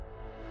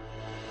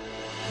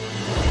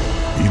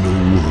In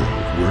a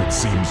world where it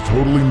seems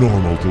totally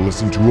normal to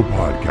listen to a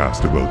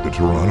podcast about the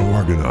Toronto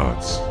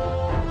Argonauts,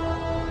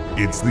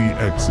 it's the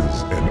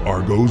X's and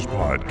Argos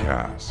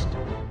podcast.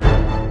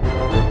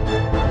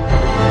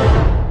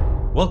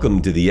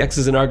 Welcome to the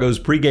X's and Argos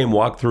pregame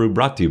walkthrough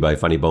brought to you by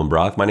Funny Bone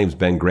Broth. My name's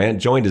Ben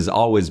Grant, joined as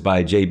always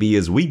by JB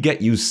as we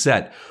get you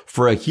set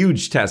for a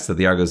huge test that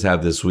the Argos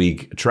have this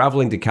week,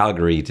 traveling to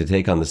Calgary to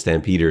take on the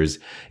Stampeders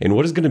in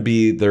what is going to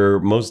be their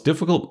most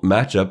difficult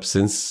matchup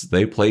since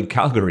they played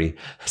Calgary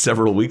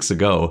several weeks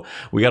ago.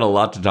 We got a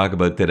lot to talk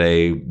about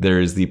today.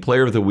 There's the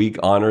Player of the Week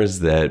honors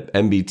that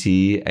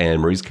MBT and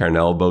Maurice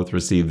Carnell both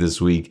received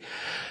this week.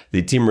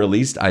 The team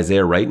released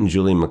Isaiah Wright and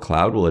Julian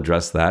McLeod. We'll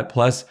address that.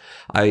 Plus,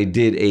 I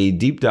did a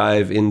deep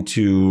dive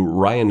into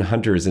Ryan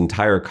Hunter's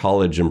entire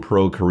college and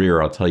pro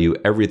career. I'll tell you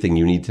everything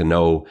you need to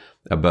know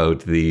about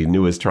the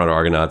newest Toronto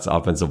Argonauts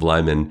offensive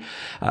lineman.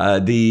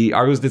 The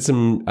Argos did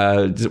some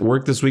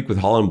work this week with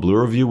Holland Blue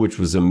Review, which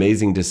was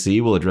amazing to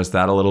see. We'll address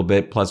that a little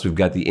bit. Plus, we've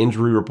got the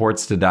injury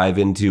reports to dive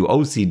into,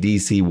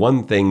 OCDC,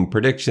 One Thing,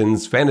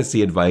 predictions,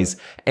 fantasy advice,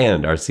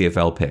 and our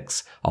CFL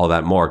picks. All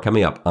that more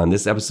coming up on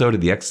this episode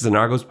of the X's and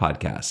Argos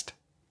podcast.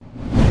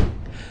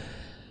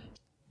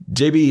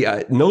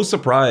 JB, no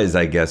surprise,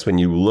 I guess, when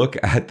you look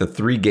at the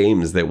three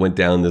games that went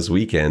down this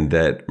weekend,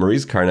 that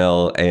Maurice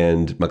Carnell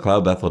and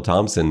McLeod Bethel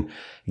Thompson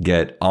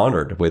get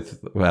honored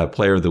with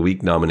Player of the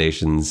Week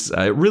nominations.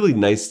 Really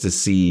nice to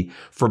see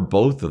for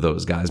both of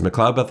those guys.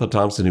 McLeod Bethel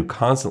Thompson, who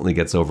constantly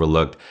gets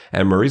overlooked,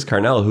 and Maurice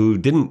Carnell, who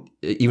didn't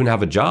even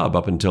have a job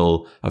up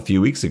until a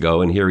few weeks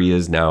ago, and here he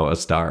is now a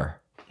star.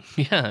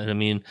 Yeah, I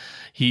mean,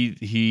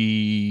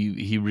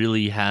 he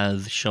really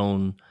has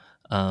shown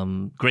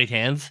great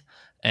hands.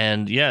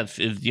 And yeah,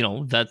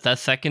 that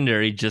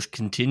secondary just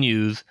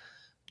continues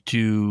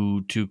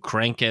to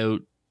crank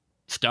out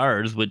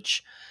stars,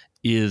 which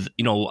is,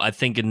 I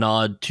think a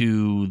nod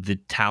to the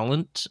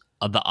talent,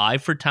 the eye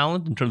for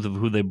talent in terms of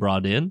who they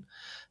brought in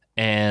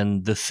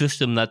and the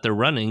system that they're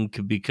running.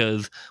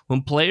 Because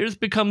when players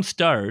become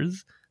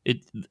stars,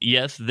 it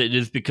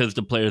is because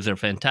the players are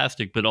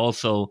fantastic, but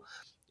also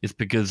it's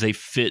because they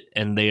fit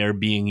and they are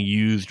being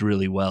used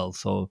really well.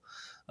 So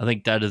I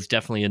think that is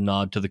definitely a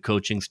nod to the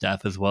coaching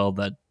staff as well,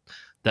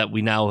 that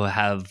we now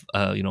have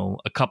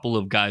a couple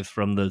of guys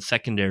from the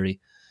secondary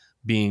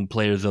being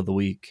players of the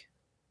week.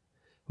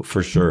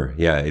 For sure.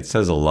 Yeah, it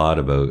says a lot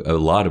about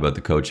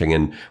the coaching.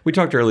 And we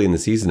talked early in the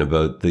season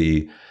about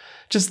the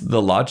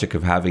logic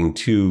of having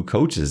two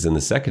coaches in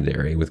the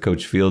secondary with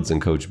Coach Fields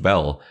and Coach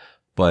Bell.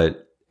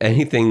 But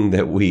anything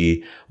that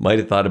we might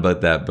have thought about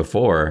that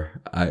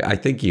before, I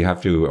think you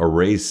have to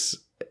erase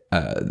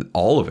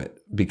all of it,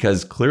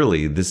 because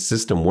clearly this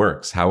system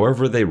works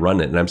however they run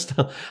it. And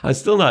I'm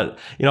still not,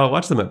 I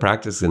watch them at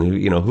practice and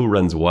who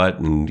runs what,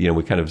 and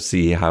we kind of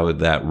see how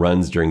that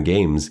runs during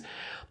games.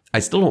 I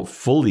still don't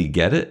fully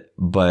get it,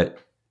 but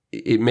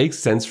it makes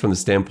sense from the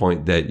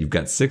standpoint that you've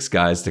got six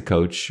guys to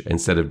coach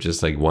instead of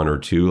just like one or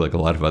two, like a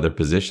lot of other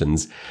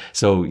positions.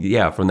 So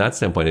yeah, from that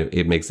standpoint,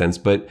 it makes sense,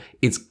 but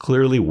it's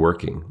clearly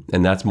working.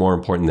 And that's more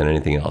important than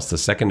anything else. The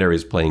secondary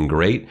is playing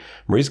great.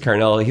 Maurice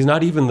Carnell, he's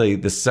not even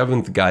the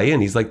seventh guy in.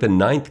 He's like the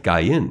ninth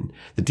guy in.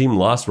 The team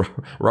lost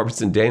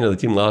Robertson Daniel. The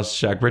team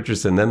lost Shaq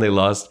Richardson. Then they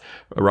lost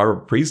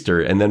Robert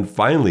Priester. And then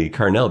finally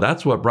Carnell.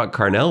 That's what brought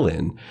Carnell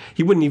in.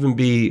 He wouldn't even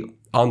be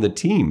on the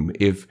team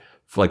if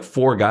like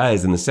four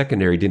guys in the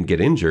secondary didn't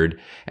get injured,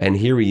 and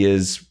here he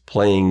is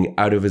playing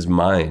out of his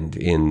mind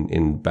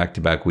in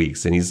back-to-back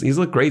weeks, and he's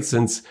looked great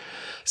since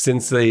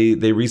they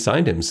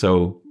re-signed him.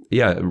 So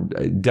yeah,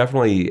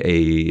 definitely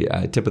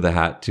a tip of the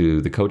hat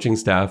to the coaching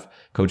staff,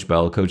 Coach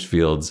Bell, Coach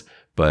Fields,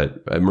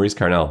 but Maurice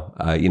Carnell,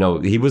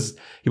 he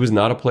was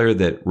not a player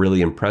that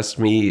really impressed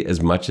me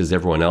as much as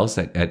everyone else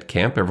at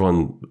camp.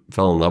 Everyone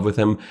fell in love with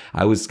him.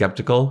 I was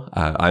skeptical.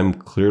 I'm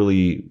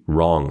clearly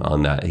wrong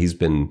on that. He's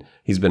been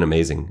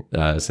amazing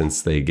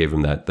since they gave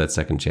him that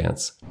second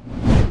chance.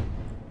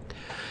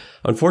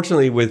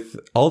 Unfortunately, with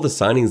all the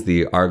signings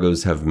the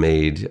Argos have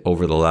made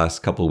over the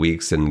last couple of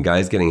weeks and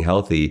guys getting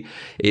healthy,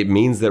 it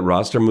means that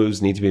roster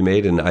moves need to be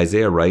made. And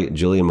Isaiah Wright and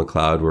Julian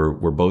McLeod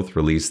were both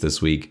released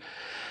this week.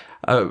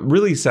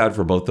 Really sad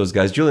for both those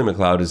guys. Julian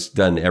McLeod has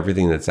done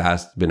everything that's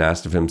been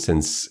asked of him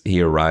since he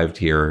arrived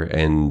here,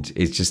 and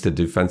it's just a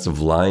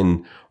defensive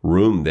line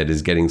room that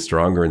is getting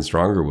stronger and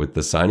stronger with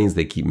the signings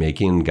they keep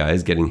making,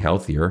 guys getting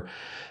healthier,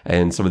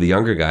 and some of the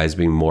younger guys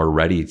being more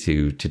ready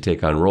to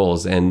take on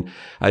roles. And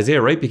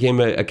Isaiah Wright became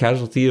a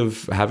casualty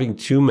of having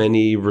too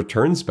many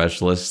return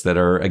specialists that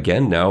are,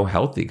 again, now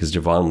healthy, because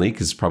Javon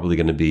Leake is probably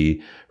going to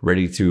be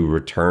ready to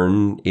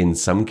return in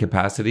some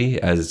capacity.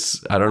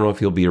 As I don't know if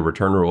he'll be a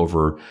returner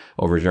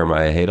over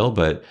Jeremiah Hadel,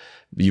 but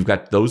you've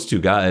got those two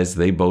guys.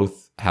 They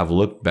both have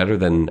looked better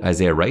than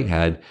Isaiah Wright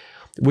had,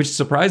 which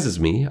surprises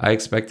me. I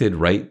expected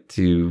Wright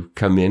to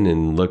come in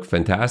and look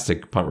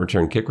fantastic, punt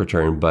return, kick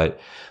return, but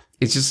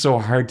it's just so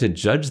hard to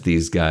judge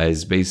these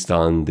guys based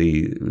on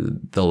the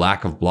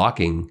lack of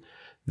blocking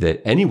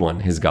that anyone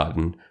has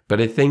gotten. But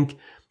I think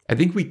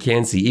we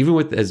can see, even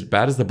with as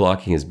bad as the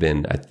blocking has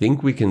been, I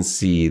think we can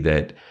see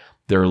that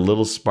there are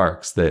little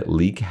sparks that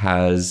Leak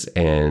has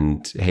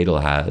and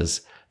Hadel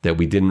has that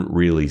we didn't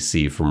really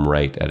see from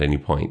Wright at any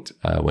point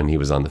when he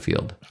was on the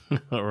field.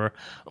 Or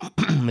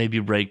maybe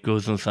Wright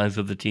goes and signs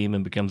with the team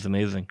and becomes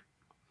amazing.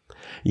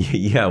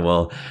 Yeah,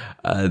 well,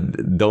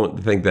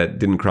 don't think that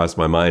didn't cross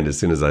my mind as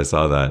soon as I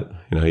saw that.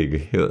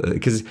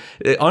 Because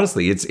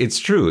honestly, it's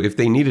true. If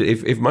they needed,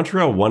 if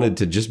Montreal wanted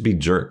to just be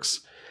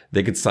jerks,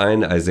 they could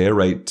sign Isaiah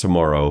Wright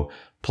tomorrow,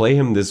 play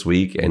him this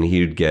week, and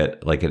he'd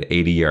get like an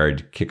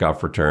 80-yard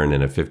kickoff return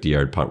and a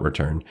 50-yard punt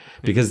return.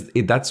 Because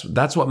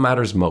that's what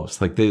matters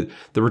most. Like the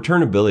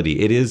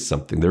returnability, it is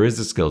something. There is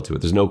a skill to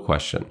it. There's no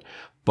question.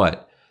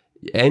 But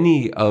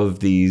any of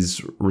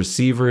these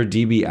receiver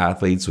DB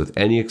athletes with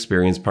any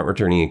experience punt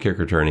returning and kick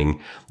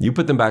returning, you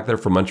put them back there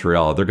for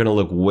Montreal, they're going to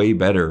look way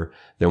better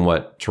than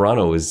what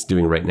Toronto is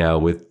doing right now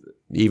with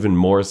even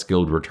more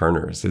skilled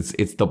returners.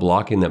 It's the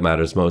blocking that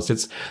matters most.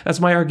 That's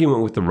my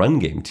argument with the run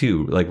game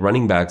too. Like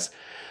running backs,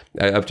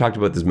 I've talked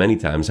about this many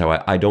times,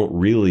 how I don't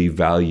really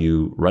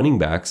value running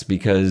backs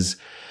because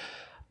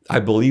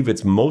I believe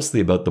it's mostly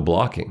about the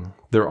blocking.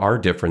 There are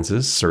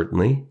differences,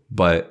 certainly,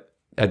 but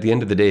at the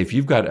end of the day, if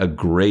you've got a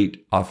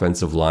great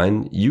offensive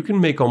line, you can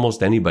make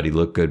almost anybody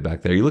look good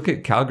back there. You look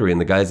at Calgary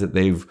and the guys that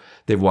they've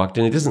walked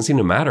in, it doesn't seem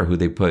to matter who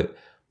they put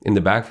in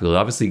the backfield.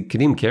 Obviously,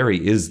 Kadeem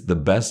Carey is the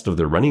best of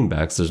their running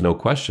backs. There's no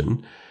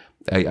question.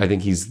 I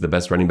think he's the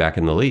best running back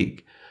in the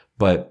league.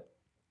 But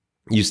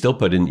you still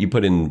put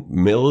in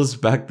Mills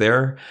back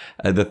there,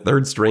 the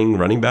third string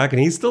running back,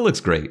 and he still looks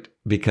great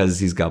because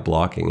he's got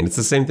blocking. And it's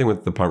the same thing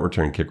with the punt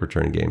return, kick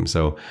return game.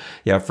 So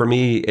yeah, for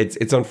me,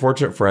 it's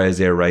unfortunate for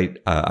Isaiah Wright.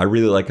 I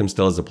really like him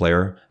still as a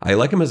player. I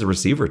like him as a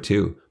receiver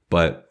too,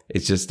 but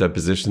it's just a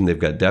position they've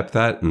got depth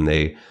at, and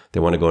they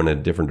want to go in a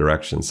different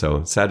direction.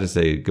 So sad to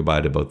say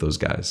goodbye to both those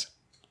guys.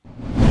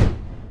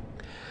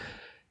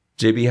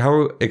 JB,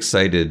 how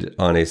excited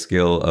on a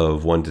scale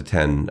of 1 to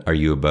 10 are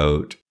you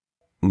about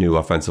new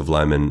offensive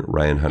lineman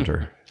Ryan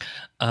Hunter?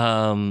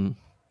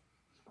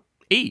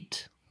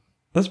 8.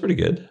 That's pretty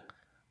good.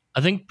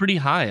 I think pretty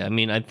high. I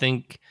mean, I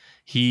think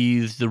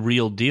he's the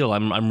real deal.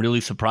 I'm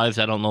really surprised.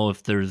 I don't know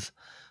if there's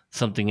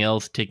something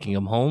else taking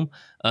him home.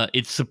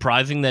 It's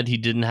surprising that he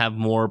didn't have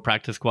more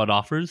practice squad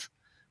offers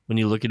when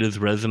you look at his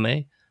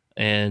resume,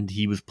 and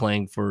he was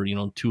playing for,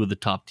 two of the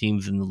top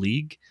teams in the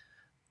league.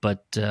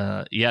 But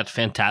yeah, it's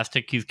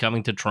fantastic. He's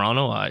coming to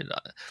Toronto.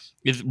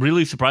 It's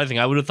really surprising.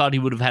 I would have thought he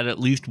would have had at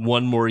least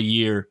one more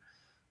year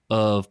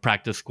of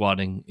practice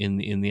squatting in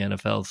the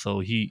NFL. So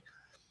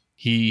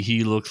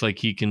he looks like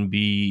he can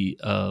be,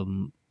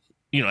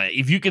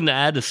 if you can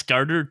add a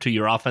starter to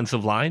your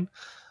offensive line,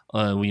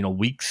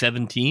 week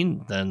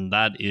 17, then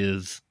that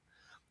is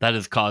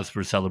cause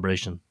for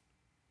celebration.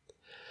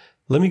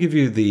 Let me give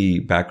you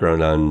the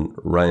background on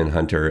Ryan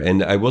Hunter.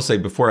 And I will say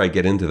before I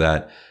get into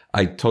that,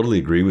 I totally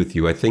agree with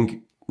you. I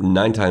think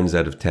 9 times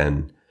out of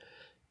 10,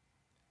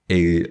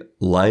 a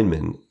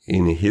lineman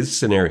in his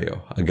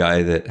scenario, a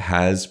guy that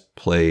has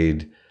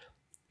played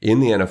in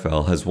the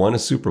NFL, has won a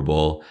Super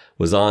Bowl,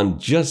 was on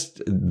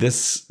just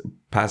this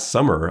past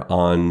summer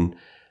on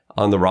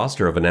the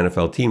roster of an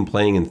NFL team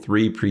playing in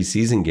 3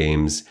 preseason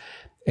games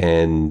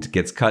and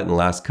gets cut in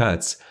last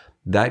cuts,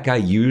 that guy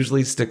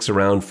usually sticks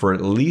around for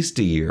at least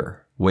a year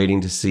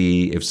waiting to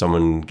see if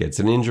someone gets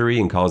an injury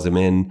and calls him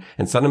in.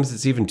 And sometimes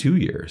it's even 2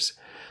 years.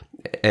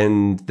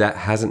 And that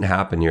hasn't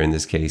happened here in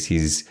this case.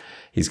 He's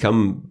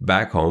come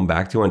back home,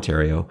 back to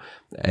Ontario.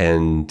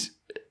 And,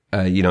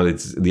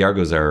 it's the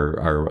Argos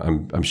are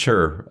I'm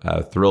sure,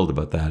 thrilled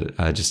about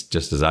that,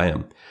 just as I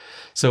am.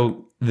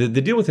 So the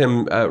deal with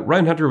him,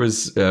 Ryan Hunter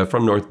was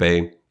from North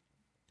Bay,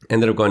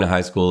 ended up going to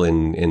high school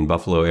in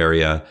Buffalo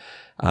area,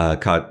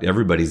 caught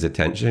everybody's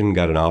attention,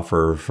 got an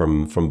offer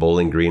from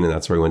Bowling Green, and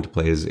that's where he went to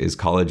play his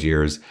college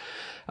years.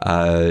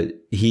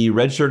 He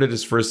redshirted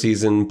his first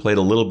season, played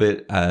a little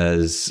bit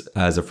as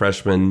a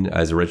freshman,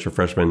 as a redshirt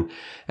freshman,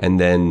 and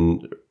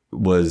then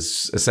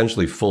was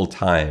essentially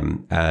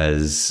full-time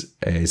as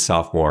a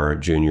sophomore,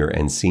 junior,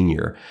 and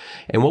senior.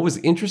 And what was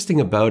interesting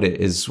about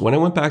it is when I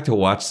went back to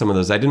watch some of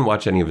those, I didn't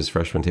watch any of his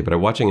freshman tape, but I'm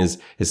watching his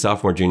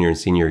sophomore, junior, and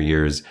senior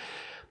years.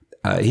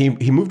 He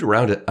moved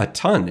around a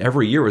ton.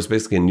 Every year was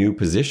basically a new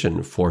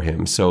position for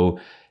him. So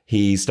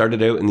he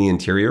started out in the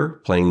interior,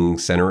 playing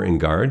center and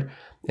guard.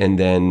 And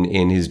then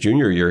in his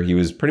junior year, he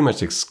was pretty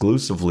much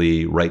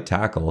exclusively right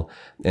tackle.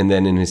 And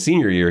then in his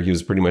senior year, he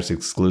was pretty much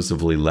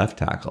exclusively left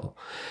tackle.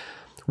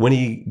 When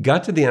he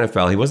got to the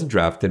NFL, he wasn't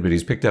drafted, but he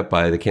was picked up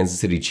by the Kansas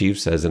City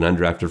Chiefs as an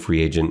undrafted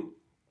free agent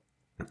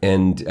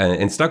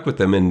and stuck with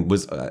them and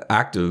was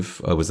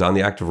active, was on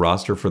the active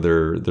roster for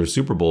their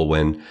Super Bowl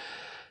win,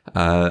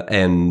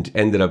 and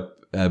ended up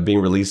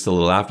being released a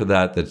little after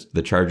that.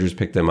 The Chargers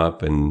picked him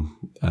up and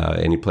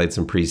he played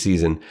some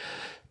preseason.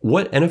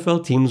 What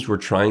NFL teams were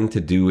trying to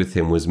do with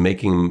him was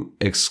make him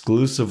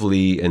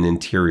exclusively an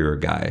interior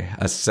guy,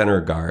 a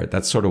center guard.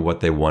 That's sort of what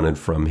they wanted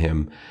from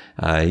him.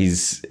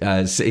 He's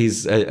a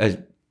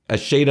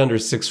shade under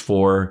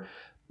 6'4",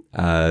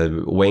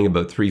 weighing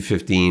about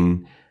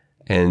 315.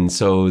 And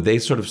so they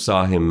sort of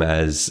saw him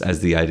as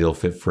the ideal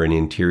fit for an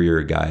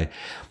interior guy.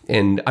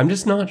 And I'm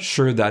just not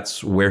sure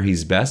that's where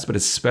he's best, but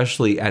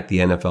especially at the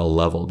NFL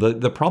level.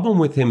 The problem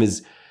with him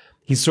is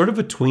he's sort of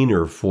a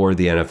tweener for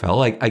the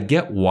NFL. I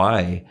get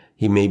why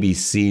he maybe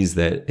sees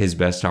that his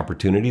best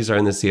opportunities are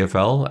in the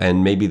CFL,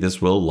 and maybe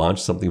this will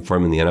launch something for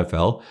him in the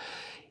NFL.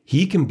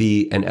 He can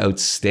be an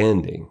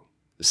outstanding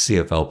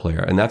CFL player,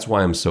 and that's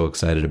why I'm so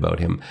excited about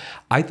him.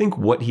 I think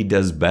what he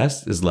does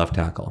best is left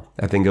tackle.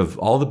 I think of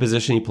all the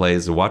position he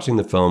plays, watching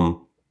the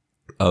film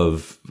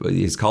of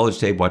his college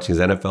tape, watching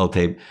his NFL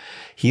tape,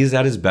 he is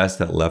at his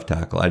best at left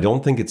tackle. I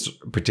don't think it's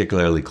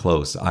particularly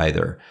close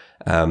either.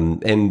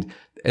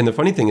 And the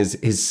funny thing is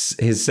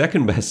his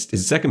second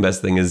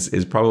best thing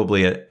is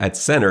probably at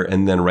center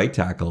and then right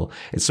tackle.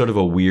 It's sort of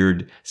a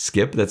weird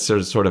skip. That's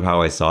sort of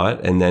how I saw it.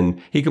 And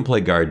then he can play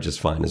guard just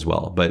fine as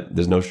well. But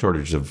there's no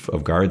shortage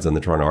of guards on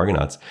the Toronto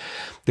Argonauts.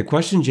 The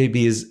question, JB,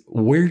 is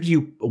where do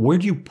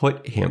you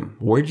put him?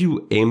 Where do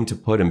you aim to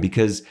put him?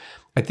 Because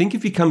I think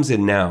if he comes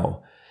in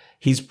now,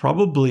 he's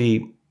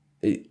probably,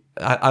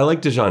 I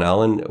like Dejon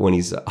Allen when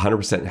he's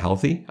 100%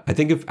 healthy. I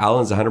think if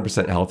Allen's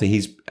 100%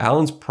 healthy,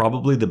 Allen's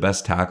probably the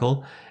best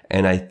tackle,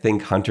 and I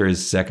think Hunter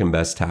is second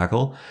best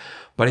tackle.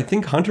 But I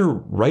think Hunter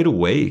right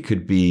away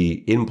could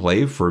be in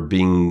play for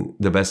being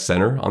the best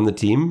center on the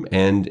team,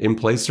 and in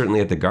play certainly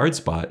at the guard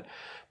spot.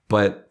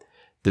 But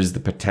there's the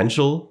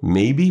potential,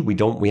 maybe. We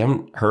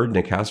haven't heard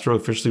Nicastro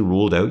officially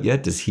ruled out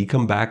yet. Does he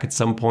come back at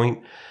some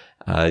point?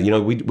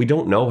 We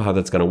don't know how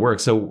that's going to work.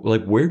 So,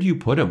 like, where do you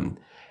put him?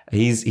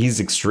 He's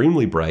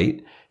extremely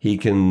bright. He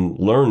can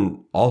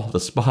learn all the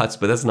spots,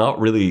 but that's not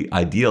really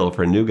ideal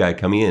for a new guy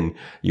coming in.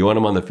 You want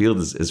him on the field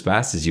as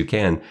fast as you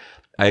can.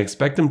 I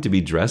expect him to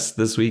be dressed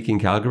this week in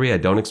Calgary. I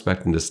don't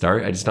expect him to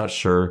start. I'm just not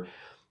sure.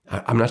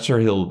 I'm not sure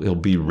he'll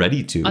be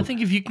ready to. I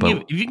think if you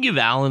can give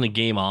Allen a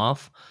game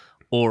off,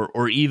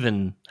 or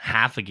even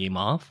half a game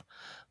off,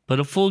 but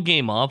a full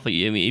game off. I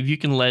mean, if you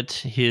can let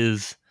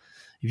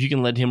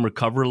him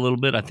recover a little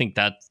bit, I think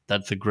that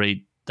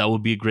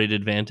would be a great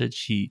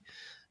advantage.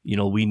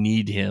 We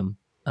need him.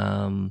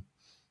 And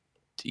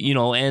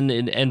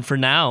for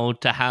now,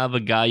 to have a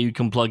guy you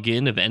can plug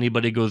in if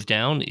anybody goes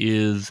down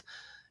is,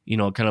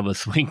 kind of a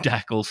swing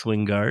tackle,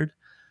 swing guard,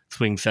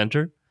 swing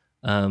center.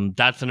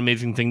 That's an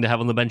amazing thing to have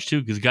on the bench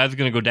too, because guys are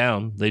going to go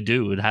down. They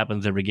do. It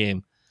happens every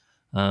game.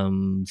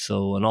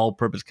 So an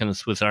all-purpose kind of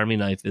Swiss Army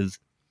knife is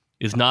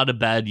not a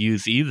bad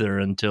use either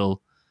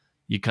until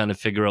you kind of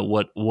figure out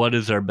what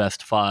is our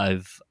best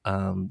five.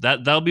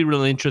 That'll be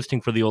really interesting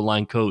for the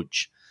O-line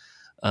coach.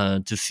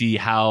 To see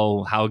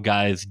how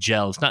guys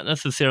gel. It's not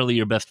necessarily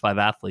your best five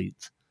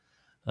athletes,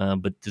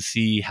 but to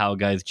see how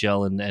guys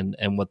gel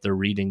and what they're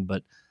reading.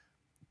 But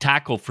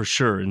tackle for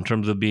sure, in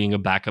terms of being a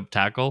backup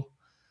tackle,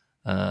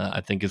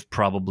 I think is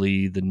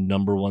probably the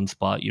number one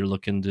spot you're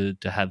looking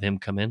to have him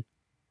come in.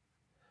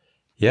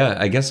 Yeah,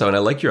 I guess so. And I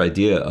like your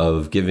idea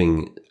of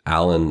giving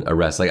Allen a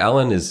rest. Like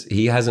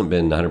he hasn't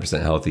been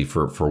 100% healthy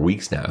for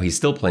weeks now. He's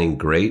still playing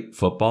great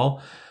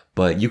football,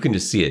 but you can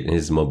just see it in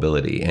his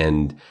mobility.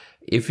 And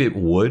if it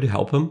would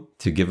help him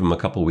to give him a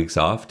couple weeks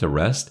off to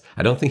rest,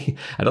 I don't think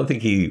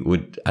he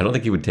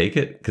would take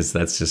it, because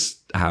that's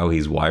just how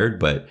he's wired.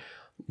 But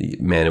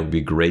man, it would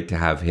be great to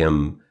have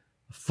him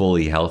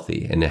fully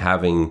healthy, and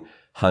having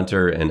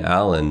Hunter and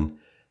Allen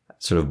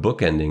sort of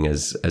bookending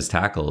as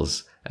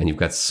tackles. And you've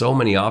got so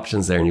many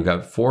options there, and you've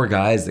got four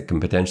guys that can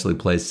potentially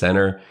play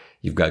center.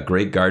 You've got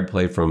great guard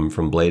play from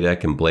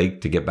Bladek, and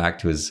Blake to get back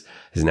to his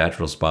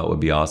natural spot would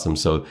be awesome.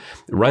 So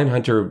Ryan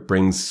Hunter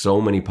brings so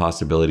many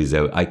possibilities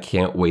out. I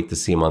can't wait to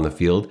see him on the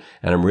field,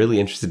 and I'm really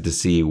interested to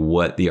see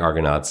what the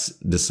Argonauts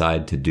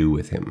decide to do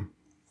with him.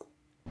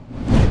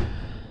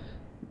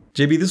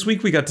 JB, this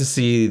week we got to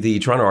see the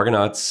Toronto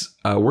Argonauts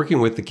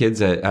working with the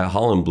kids at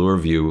Holland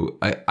Bloorview.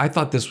 I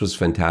thought this was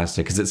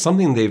fantastic, because it's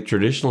something they've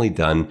traditionally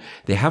done.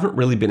 They haven't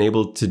really been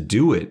able to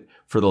do it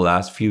for the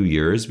last few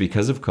years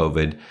because of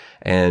COVID.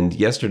 And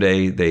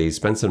yesterday they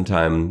spent some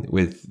time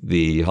with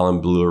the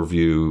Holland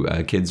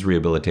Bloorview Kids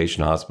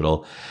Rehabilitation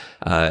Hospital.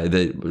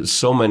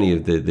 So many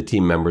of the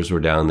team members were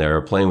down there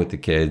playing with the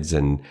kids,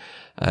 and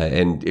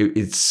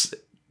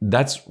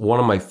that's one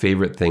of my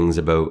favorite things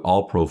about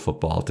all pro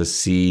football, to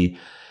see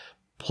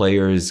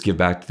players give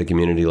back to the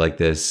community like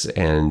this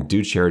and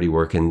do charity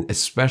work, and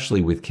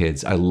especially with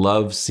kids. I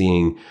love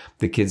seeing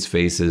the kids'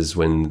 faces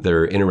when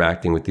they're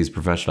interacting with these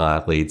professional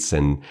athletes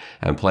and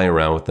playing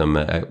around with them.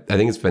 I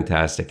think it's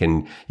fantastic.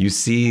 And you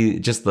see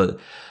just the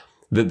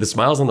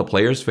smiles on the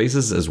players'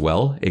 faces as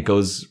well. It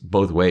goes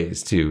both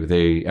ways too.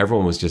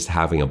 Everyone was just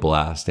having a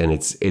blast, and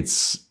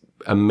it's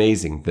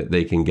amazing that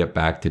they can get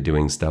back to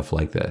doing stuff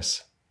like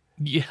this.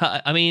 Yeah,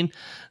 I mean,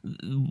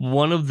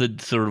 one of the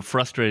sort of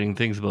frustrating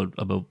things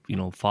about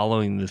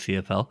following the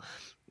CFL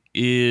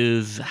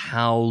is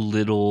how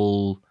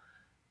little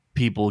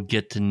people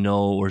get to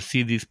know or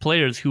see these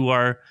players who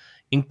are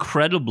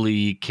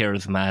incredibly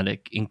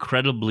charismatic,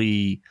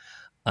 incredibly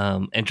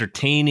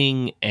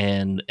entertaining,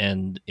 and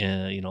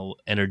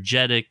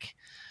energetic,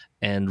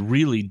 and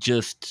really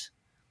just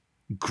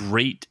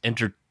great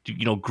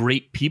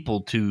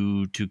people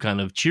to kind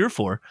of cheer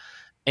for.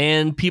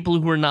 And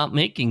people who are not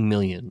making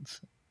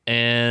millions.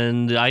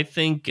 And I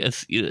think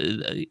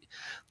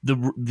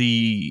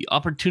the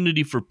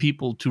opportunity for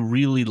people to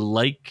really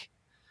like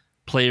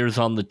players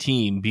on the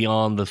team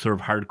beyond the sort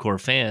of hardcore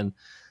fan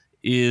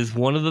is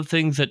one of the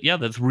things that,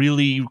 that's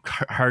really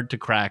hard to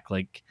crack.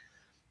 Like,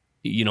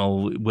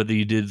 whether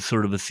you did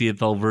sort of a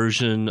CFL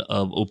version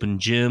of Open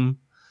Gym,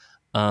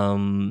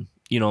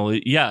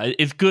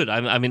 it's good.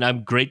 I mean,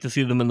 I'm great to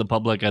see them in the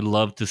public. I'd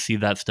love to see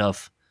that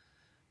stuff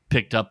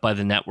picked up by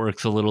the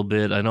networks a little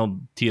bit. I know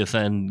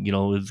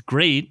TSN, is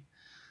great.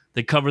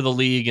 They cover the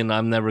league, and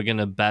I'm never going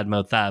to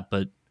badmouth that,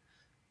 but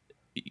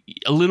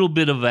a little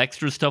bit of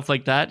extra stuff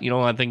like that,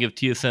 I think if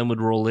TSN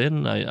would roll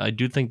in, I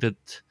do think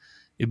that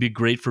it'd be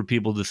great for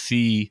people to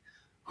see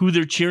who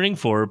they're cheering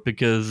for,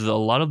 because a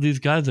lot of these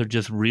guys are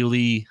just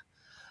really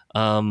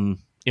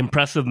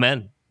impressive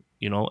men,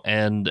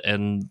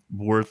 and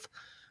worth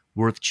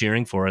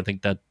cheering for. I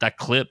think that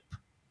clip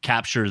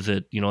captures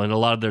it, and a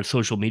lot of their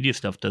social media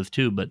stuff does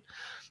too. But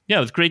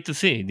yeah, it's great to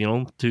see,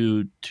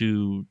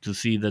 to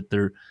see that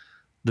they're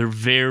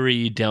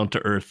very down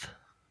to earth.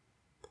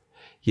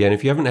 Yeah, and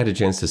if you haven't had a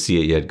chance to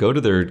see it yet, go to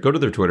their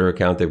Twitter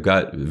account. They've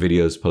got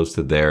videos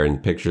posted there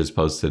and pictures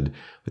posted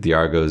with the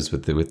Argos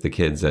with the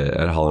kids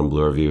at Holland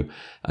Bloorview,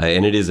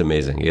 and it is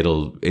amazing.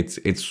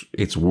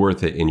 It's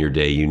worth it in your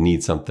day. You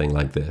need something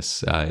like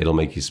this. It'll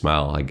make you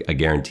smile. I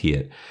guarantee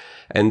it.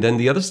 And then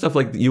the other stuff,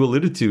 like you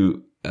alluded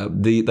to,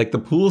 the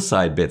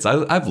poolside bits.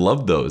 I've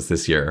loved those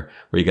this year,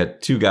 where you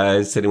got two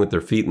guys sitting with their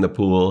feet in the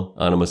pool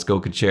on a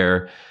Muskoka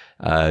chair.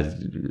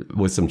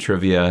 With some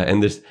trivia,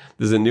 and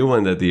there's a new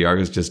one that the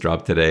Argos just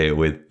dropped today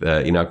with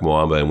Enoch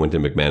Mwamba and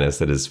Wynton McManus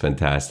that is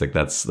fantastic.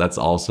 That's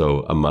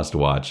also a must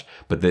watch.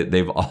 But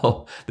they've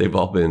all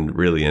been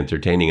really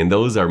entertaining, and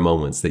those are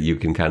moments that you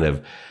can kind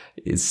of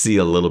see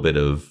a little bit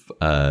of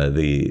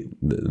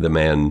the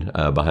man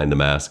behind the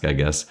mask, I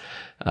guess.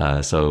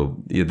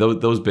 So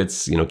those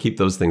bits, keep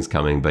those things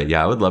coming. But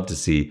yeah, I'd love to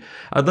see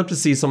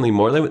something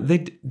more.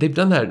 They've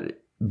done that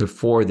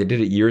before. They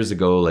did it years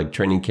ago, like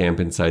training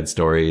camp inside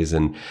stories,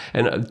 and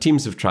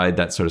teams have tried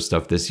that sort of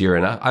stuff this year.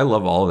 And I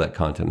love all of that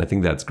content. I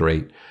think that's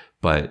great.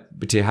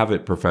 But to have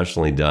it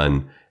professionally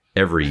done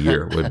every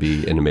year would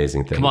be an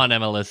amazing thing. Come on,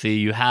 MLSE,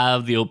 you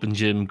have the Open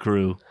Gym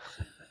crew.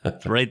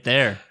 It's right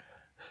there.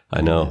 I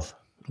know.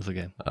 It's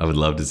okay. I would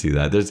love to see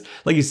that. There's,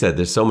 like you said,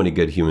 there's so many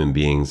good human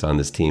beings on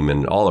this team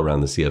and all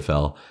around the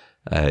CFL.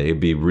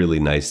 It'd be really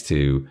nice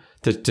to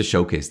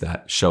showcase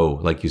that, show,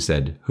 like you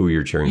said, who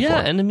you're cheering for. Yeah,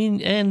 and I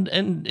mean, and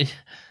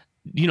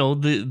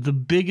the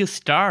biggest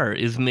star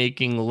is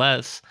making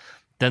less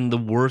than the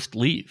worst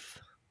Leaf.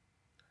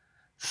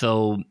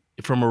 So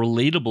from a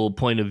relatable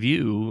point of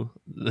view,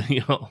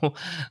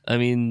 I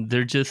mean,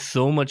 they're just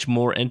so much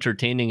more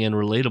entertaining and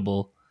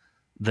relatable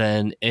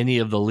than any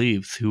of the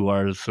Leafs, who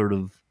are sort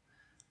of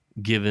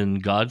given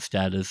God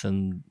status.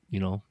 And,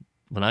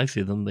 when I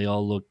see them, they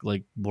all look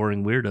like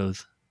boring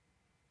weirdos.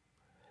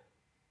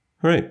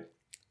 All right.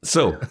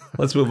 So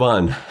let's move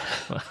on.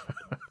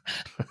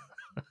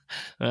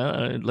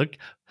 Look,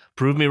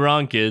 prove me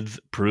wrong, kids.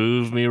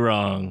 Prove me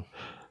wrong.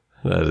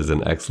 That is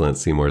an excellent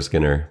Seymour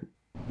Skinner.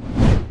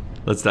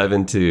 Let's dive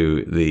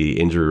into the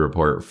injury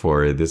report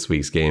for this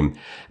week's game.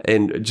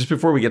 And just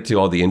before we get to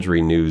all the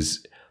injury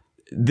news,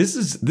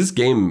 this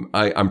game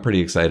I'm pretty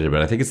excited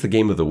about. I think it's the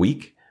game of the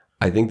week.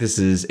 I think this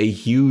is a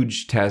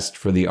huge test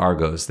for the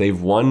Argos.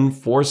 They've won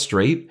 4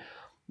 straight,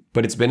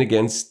 but it's been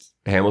against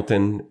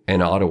Hamilton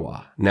and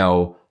Ottawa.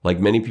 Now, like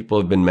many people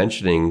have been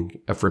mentioning,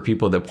 for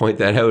people that point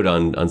that out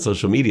on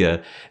social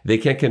media, they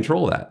can't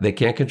control that. They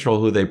can't control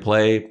who they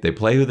play. They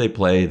play who they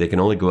play. They can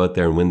only go out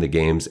there and win the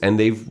games. And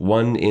they've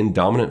won in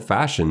dominant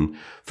fashion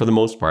for the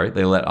most part.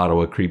 They let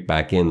Ottawa creep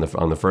back in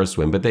on the first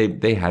win, but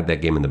they had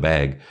that game in the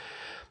bag.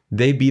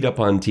 They beat up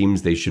on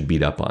teams they should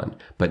beat up on.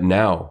 But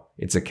now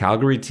it's a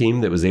Calgary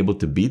team that was able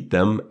to beat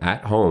them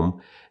at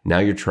home. Now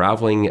you're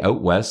traveling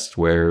out west,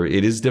 where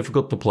it is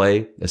difficult to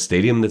play, a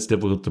stadium that's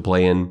difficult to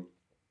play in.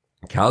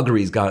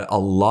 Calgary's got a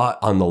lot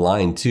on the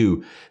line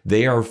too.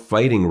 They are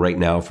fighting right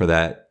now for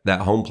that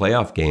home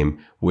playoff game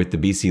with the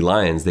BC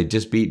Lions. They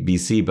just beat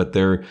BC, but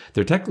they're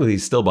technically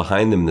still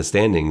behind them in the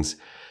standings.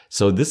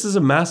 So this is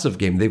a massive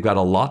game. They've got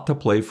a lot to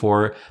play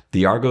for.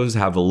 The Argos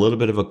have a little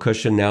bit of a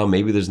cushion now.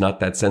 Maybe there's not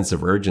that sense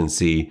of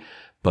urgency,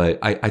 but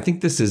I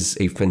think this is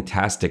a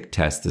fantastic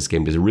test, this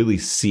game, to really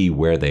see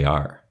where they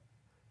are.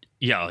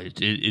 Yeah,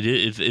 it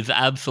is. It's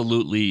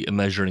absolutely a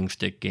measuring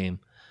stick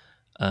game.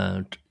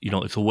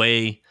 It's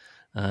away.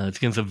 It's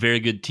against a very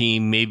good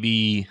team.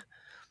 Maybe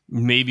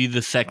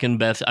the second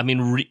best. I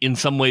mean, in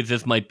some ways,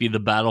 this might be the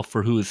battle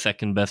for who is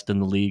second best in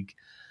the league.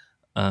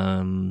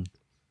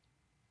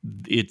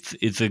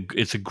 It's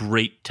a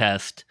great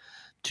test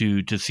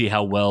to see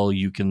how well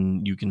you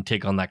can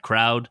take on that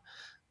crowd.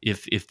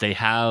 If they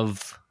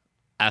have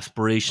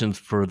aspirations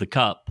for the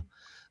cup,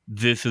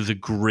 this is a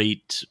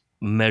great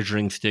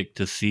measuring stick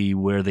to see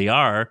where they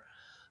are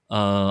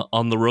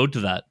on the road to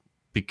that.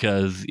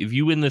 Because if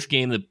you win this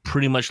game, that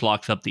pretty much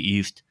locks up the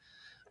East,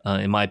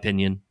 in my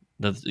opinion.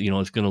 That's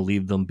it's going to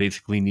leave them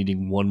basically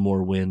needing one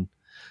more win.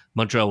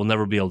 Montreal will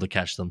never be able to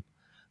catch them,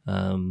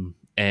 and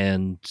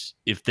And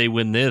if they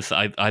win this,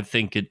 I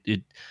think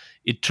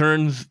it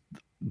turns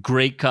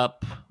Grey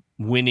Cup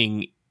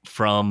winning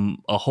from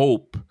a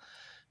hope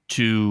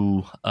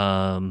to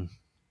a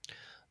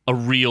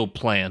real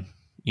plan.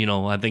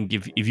 I think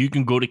if you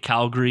can go to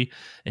Calgary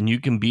and you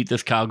can beat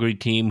this Calgary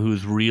team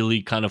who's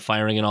really kind of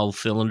firing in all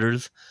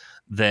cylinders,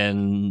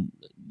 then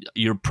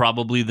you're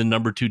probably the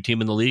number 2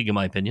 team in the league, in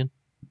my opinion.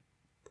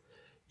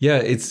 Yeah,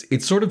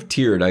 it's sort of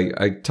tiered.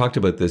 I talked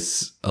about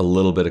this a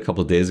little bit a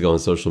couple of days ago on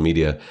social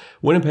media.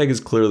 Winnipeg is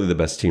clearly the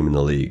best team in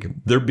the league.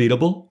 They're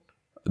beatable.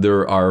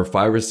 There are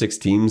 5 or 6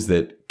 teams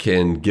that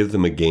can give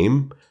them a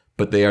game,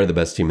 but they are the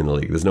best team in the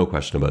league. There's no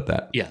question about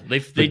that. Yeah, they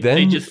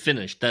just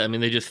finished.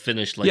 They just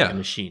finished like a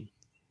machine.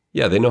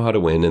 Yeah, they know how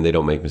to win and they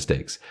don't make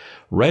mistakes.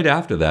 Right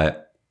after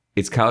that,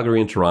 it's Calgary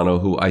and Toronto,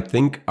 who I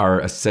think are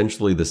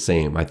essentially the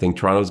same. I think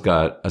Toronto's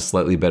got a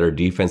slightly better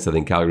defense. I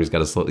think Calgary's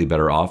got a slightly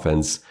better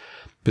offense.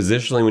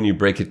 Positionally, when you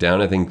break it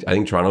down, I think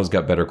Toronto's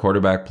got better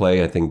quarterback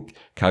play. I think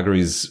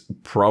Calgary's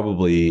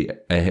definitely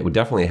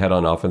ahead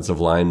on offensive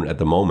line at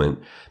the moment.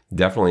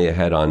 Definitely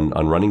ahead on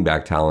running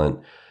back talent.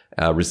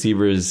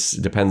 Receivers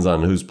depends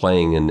on who's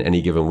playing in any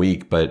given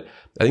week, but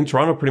I think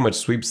Toronto pretty much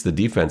sweeps the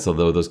defense,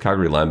 although those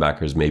Calgary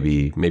linebackers,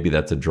 maybe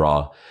that's a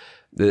draw.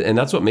 And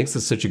that's what makes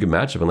this such a good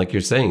matchup. And like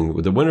you're saying,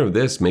 the winner of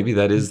this, maybe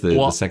that is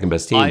the second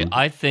best team.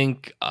 I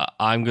think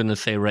I'm going to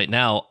say right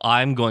now,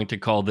 I'm going to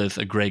call this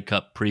a Grey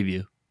Cup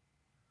preview.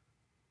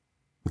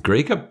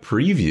 Grey Cup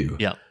preview?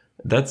 Yeah.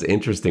 That's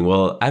interesting.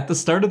 Well, at the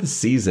start of the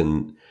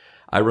season,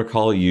 I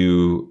recall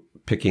you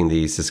picking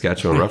the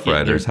Saskatchewan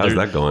Roughriders. How's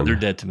that going? They're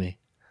dead to me.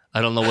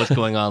 I don't know what's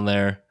going on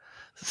there.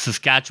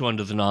 Saskatchewan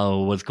doesn't know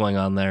what's going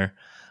on there.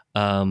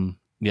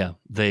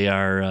 They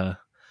are.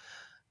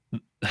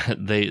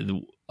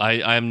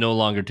 I am no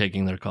longer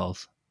taking their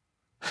calls.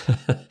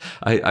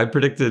 I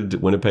predicted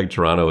Winnipeg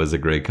Toronto as a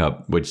Grey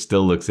Cup, which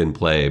still looks in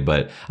play,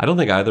 but I don't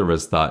think either of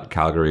us thought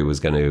Calgary was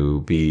going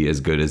to be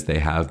as good as they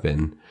have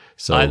been.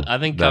 So I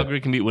think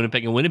Calgary can beat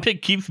Winnipeg, and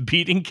Winnipeg keeps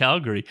beating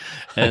Calgary,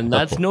 and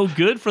that's no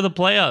good for the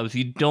playoffs.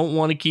 You don't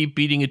want to keep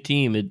beating a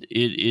team. It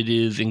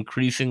is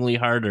increasingly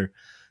harder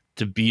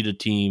to beat a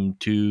team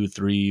 2,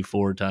 3,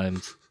 4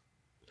 times.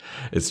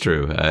 It's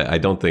true. I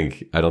don't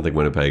think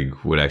Winnipeg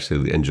would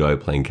actually enjoy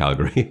playing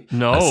Calgary.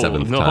 No.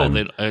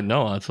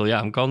 Time. So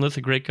yeah, I'm calling this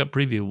a Grey Cup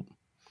preview.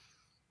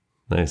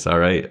 Nice. All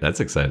right, that's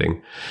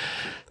exciting.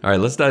 All right,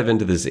 let's dive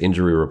into this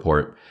injury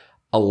report.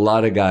 A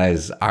lot of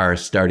guys are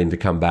starting to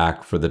come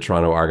back for the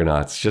Toronto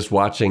Argonauts. Just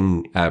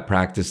watching at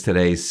practice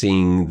today,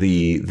 seeing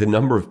the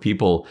number of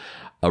people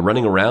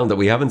running around that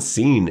we haven't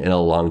seen in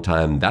a long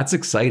time. That's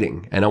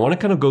exciting. And I want to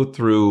kind of go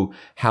through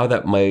how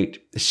that might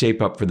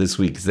shape up for this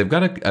week, because they've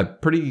got a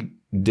pretty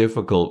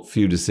difficult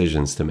few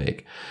decisions to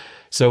make.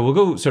 So we'll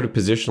go sort of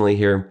positionally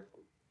here.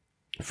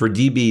 For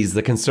DBs,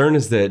 the concern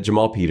is that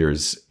Jamal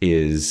Peters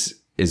is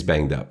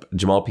banged up.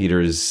 Jamal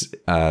Peters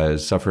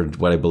suffered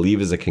what I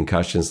believe is a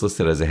concussion. It's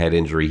listed as a head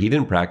injury. He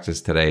didn't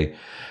practice today.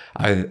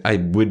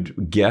 I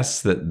would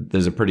guess that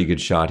there's a pretty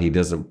good shot he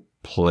doesn't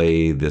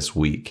play this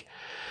week.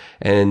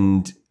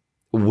 And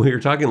we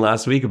were talking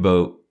last week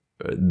about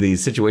the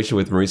situation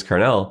with Maurice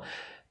Carnell,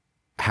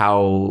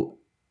 how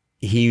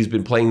he's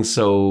been playing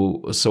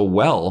so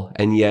well,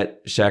 and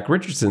yet Shaq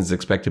Richardson's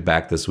expected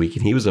back this week,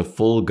 and he was a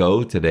full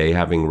go today,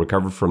 having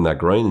recovered from that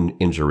groin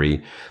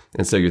injury.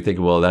 And so you're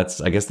thinking, well,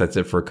 I guess that's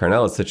it for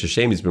Carnell. It's such a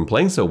shame he's been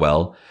playing so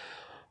well.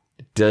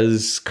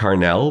 Does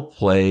Carnell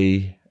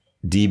play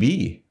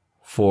DB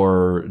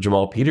for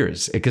Jamal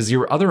Peters? Because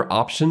your other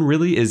option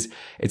really is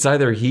it's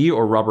either he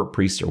or Robert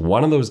Priester.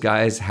 One of those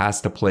guys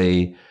has to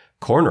play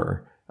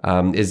corner.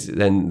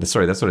 That's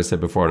what I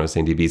said before when I was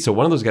saying DB. So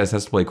one of those guys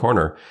has to play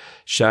corner.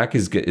 Shaq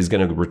is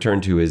going to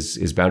return to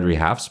his boundary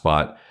half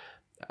spot.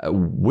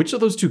 Which of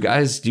those two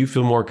guys do you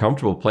feel more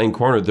comfortable playing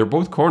corner? They're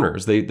both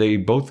corners. They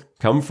both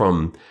come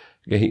from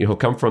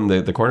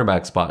the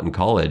cornerback spot in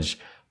college.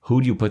 Who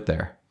do you put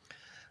there?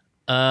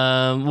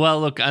 Well,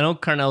 look, I know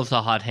Carnell's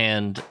a hot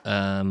hand,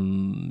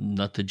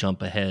 not to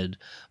jump ahead,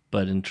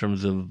 but in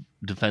terms of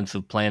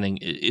defensive planning,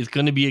 it's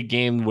going to be a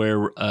game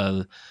where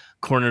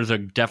corners are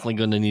definitely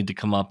going to need to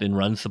come up in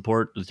run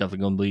support. There's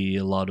definitely going to be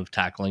a lot of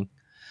tackling.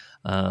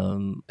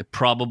 I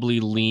probably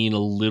lean a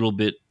little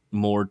bit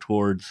more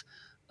towards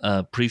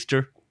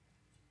Priester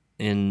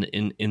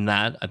in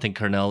that. I think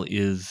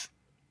Carnell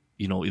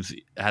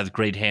has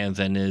great hands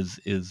and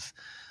is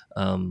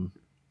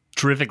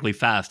terrifically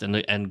fast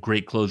and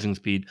great closing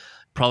speed.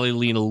 Probably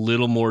lean a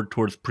little more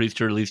towards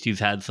Priester. At least he's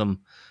had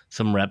some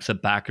reps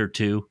at back or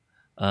two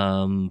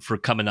for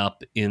coming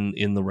up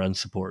in the run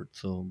support.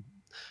 So,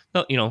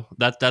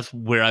 that's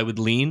where I would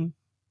lean.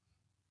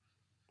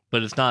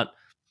 But it's not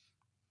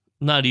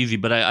easy.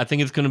 But I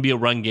think it's going to be a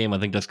run game. I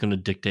think that's going to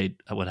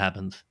dictate what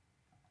happens.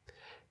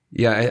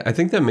 Yeah, I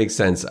think that makes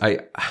sense.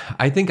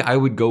 I think I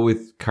would go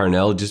with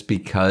Carnell just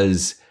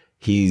because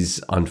he's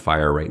on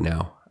fire right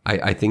now.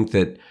 I think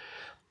that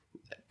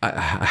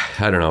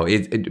I don't know.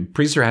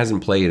 Priester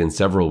hasn't played in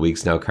several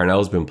weeks now.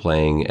 Carnell's been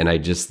playing, and I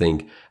just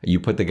think you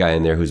put the guy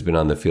in there who's been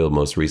on the field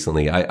most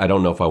recently. I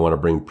don't know if I want to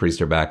bring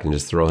Priester back and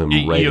just throw him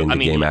right into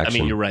game action. I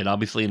mean, you're right.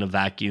 Obviously, in a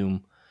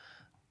vacuum,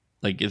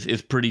 like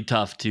it's pretty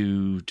tough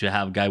to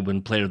have a guy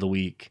win Player of the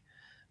Week.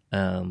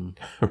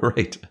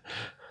 Right.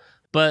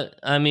 But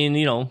I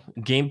mean,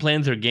 game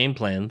plans are game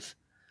plans.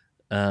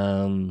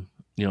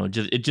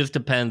 It just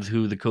depends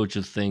who the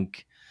coaches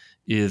think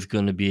is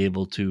going to be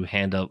able to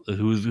hand up,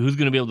 who's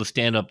going to be able to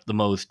stand up the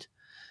most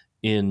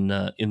in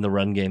the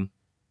run game.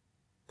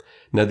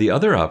 Now, the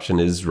other option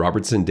is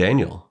Robertson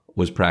Daniel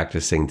was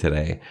practicing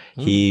today.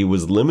 He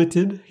was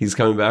limited. He's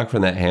coming back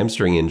from that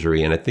hamstring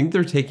injury, and I think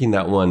they're taking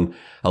that one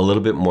a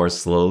little bit more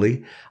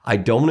slowly. I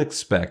don't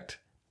expect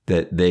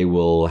that they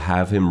will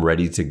have him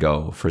ready to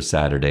go for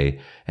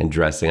Saturday and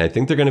dressing. I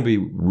think they're going to be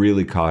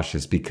really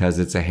cautious because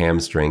it's a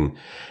hamstring,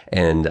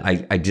 and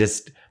I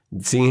just...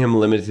 Seeing him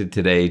limited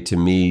today, to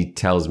me,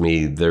 tells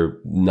me they're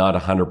not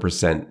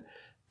 100%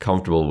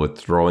 comfortable with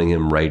throwing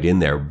him right in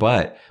there.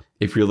 But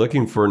if you're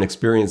looking for an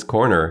experienced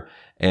corner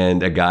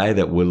and a guy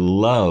that would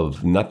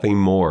love nothing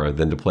more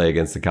than to play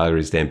against the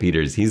Calgary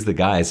Stampeders, he's the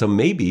guy. So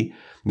maybe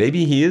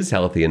he is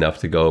healthy enough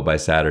to go by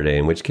Saturday,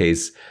 in which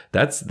case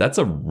that's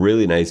a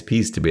really nice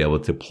piece to be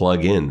able to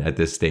plug in at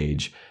this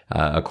stage,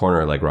 a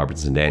corner like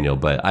Robertson Daniel.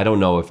 But I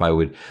don't know if I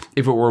would.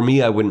 If it were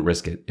me, I wouldn't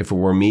risk it. If it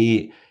were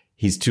me,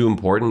 he's too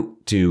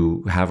important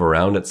to have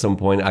around at some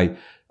point.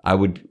 I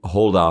would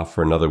hold off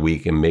for another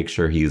week and make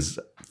sure he's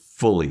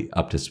fully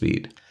up to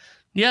speed.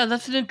 Yeah,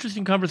 that's an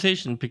interesting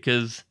conversation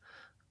because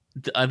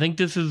I think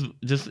this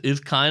is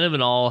kind of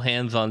an all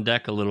hands on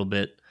deck a little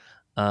bit.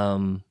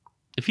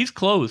 If he's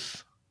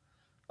close,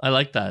 I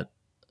like that.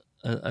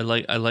 I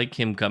like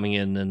him coming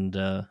in and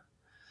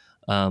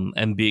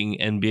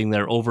being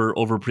there over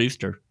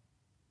Priester.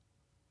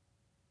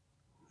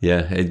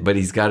 Yeah, but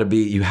he's got to be.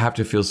 You have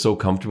to feel so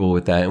comfortable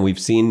with that, and we've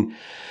seen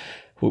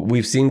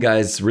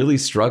guys really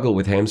struggle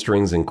with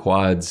hamstrings and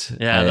quads.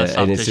 Yeah, that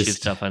soft tissue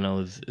stuff I know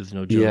is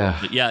no joke. Yeah,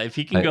 but yeah. If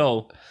he can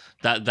go,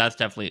 that's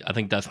definitely. I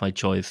think that's my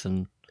choice,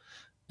 and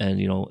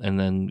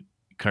then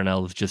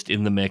Carnell is just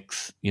in the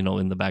mix.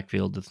 In the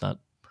backfield, it's not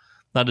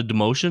a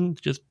demotion.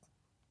 It's just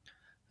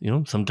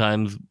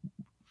sometimes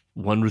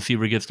one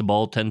receiver gets the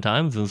ball 10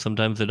 times, and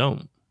sometimes they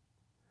don't.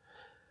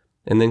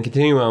 And then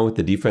continuing on with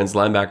the defense,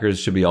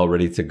 linebackers should be all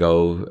ready to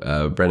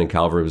go. Brendan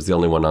Calvert was the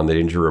only one on the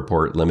injury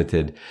report,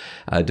 limited.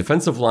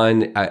 Defensive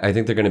line, I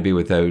think they're going to be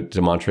without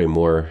Demontre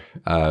Moore,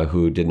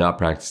 who did not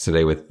practice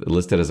today,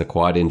 listed as a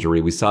quad injury.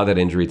 We saw that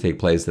injury take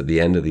place at the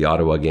end of the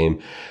Ottawa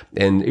game,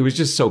 and it was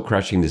just so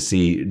crushing to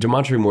see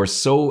Demontre Moore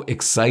so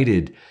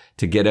excited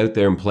to get out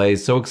there and play,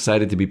 so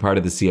excited to be part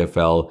of the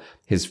CFL,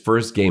 his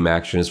first game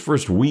action, his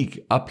first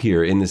week up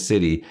here in the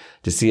city,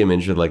 to see him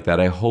injured like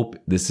that. I hope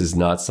this is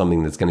not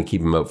something that's going to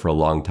keep him out for a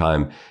long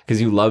time,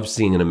 because you love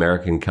seeing an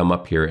American come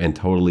up here and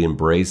totally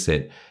embrace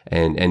it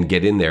and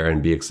get in there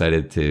and be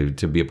excited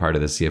to be a part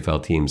of the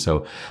CFL team.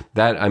 So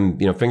that I'm,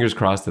 fingers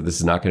crossed that this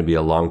is not going to be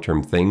a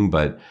long-term thing,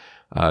 but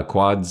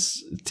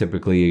quads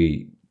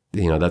typically,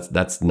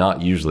 that's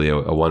not usually a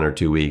 1 or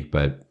 2 week,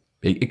 but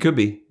it could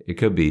be. It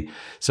could be.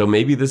 So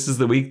maybe this is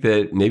the week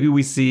that maybe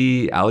we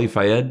see Ali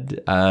Fayed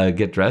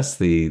get dressed,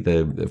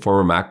 the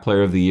former MAC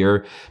Player of the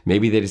Year.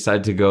 Maybe they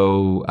decide to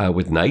go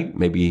with Knight.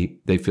 Maybe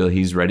they feel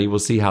he's ready. We'll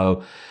see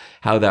how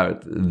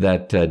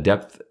that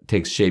depth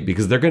takes shape,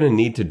 because they're going to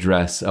need to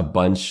dress a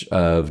bunch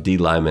of D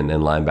linemen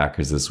and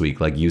linebackers this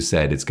week. Like you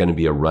said, it's going to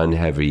be a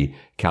run-heavy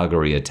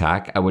Calgary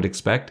attack, I would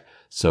expect.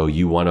 So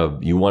you want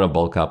to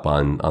bulk up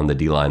on the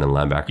D-line and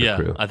linebacker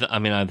crew. I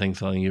think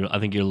so. I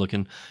think you're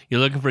looking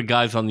for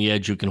guys on the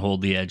edge who can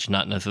hold the edge,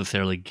 not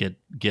necessarily get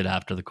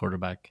after the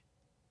quarterback.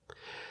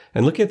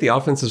 And looking at the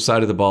offensive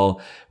side of the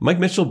ball, Mike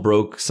Mitchell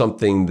broke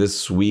something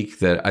this week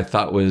that I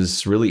thought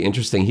was really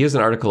interesting. He has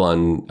an article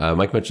on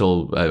Mike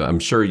Mitchell. I'm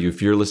sure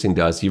if you're listening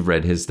to us, you've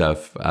read his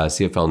stuff,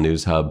 CFL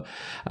News Hub.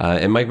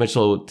 And Mike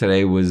Mitchell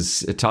today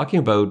was talking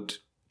about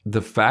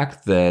the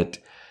fact that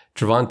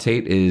Trevon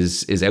Tate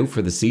is out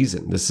for the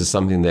season. This is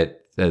something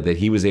that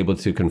he was able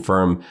to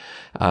confirm,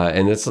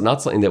 and it's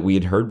not something that we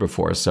had heard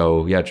before.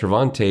 So yeah,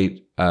 Trevon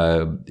Tate,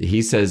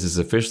 he says, is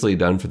officially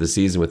done for the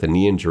season with a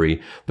knee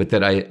injury, but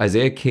that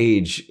Isaiah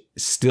Cage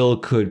still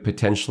could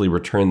potentially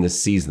return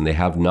this season. They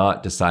have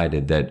not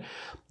decided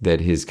that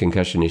his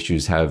concussion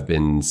issues have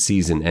been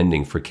season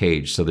ending for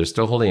Cage, so they're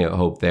still holding out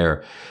hope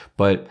there.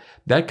 But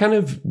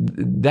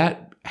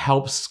that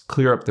helps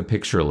clear up the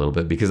picture a little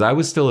bit, because I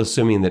was still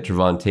assuming that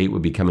Trevon Tate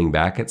would be coming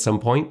back at some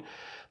point.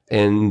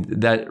 And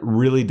that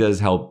really does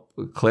help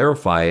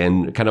clarify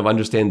and kind of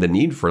understand the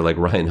need for like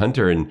Ryan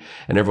Hunter and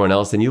everyone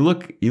else. And you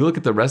look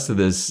at the rest of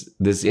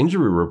this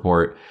injury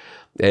report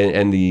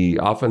and the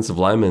offensive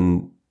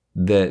linemen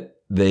that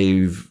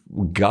they've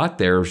got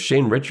there.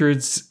 Shane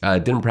Richards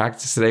didn't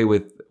practice today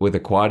with a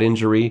quad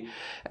injury.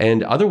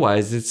 And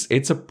otherwise,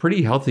 it's a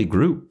pretty healthy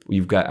group.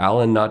 You've got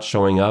Allen not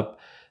showing up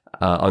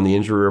on the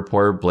injury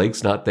report.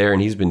 Blake's not there,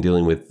 and he's been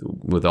dealing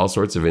with all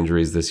sorts of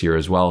injuries this year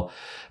as well.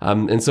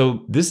 And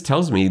so this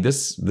tells me,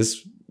 this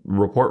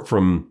report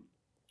from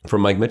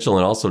Mike Mitchell,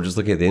 and also just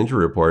looking at the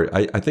injury report,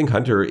 I think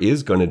Hunter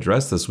is going to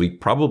dress this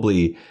week,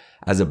 probably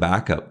as a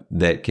backup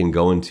that can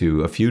go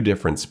into a few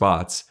different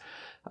spots.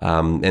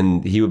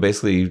 And he would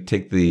basically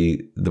take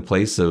the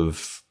place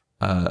of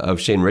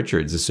Shane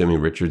Richards, assuming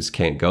Richards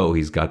can't go.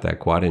 He's got that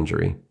quad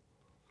injury.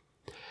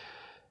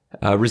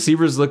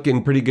 Receivers look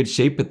in pretty good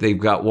shape, but they've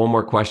got one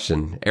more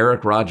question.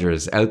 Eric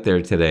Rogers out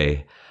there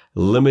today,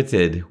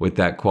 limited with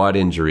that quad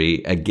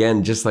injury.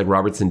 Again, just like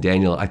Robertson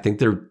Daniel, I think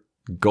they're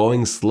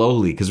going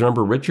slowly. Because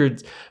remember,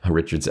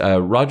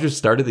 Rogers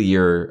started the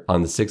year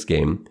on the 6th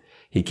game.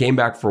 He came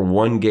back for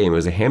one game. It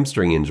was a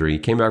hamstring injury. He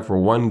came back for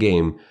one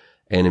game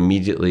and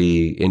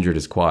immediately injured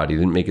his quad. He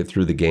didn't make it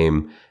through the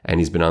game, and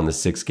he's been on the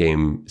 6th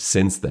game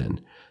since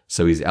then.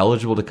 So he's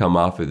eligible to come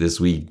off it this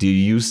week. Do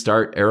you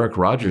start Eric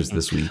Rogers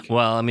this week?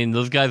 Well, I mean,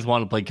 those guys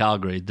want to play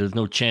Calgary. There's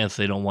no chance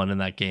they don't want in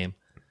that game.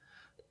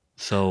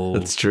 So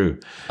that's true.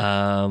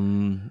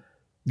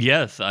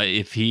 Yes,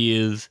 if he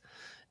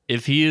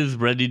is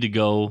ready to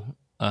go,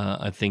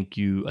 I think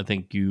you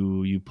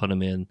put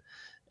him in.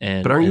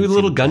 But aren't you a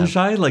little gun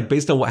shy, like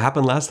based on what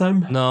happened last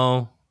time?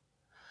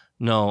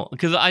 No,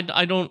 because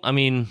I don't. I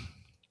mean,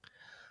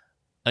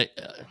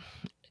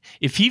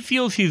 if he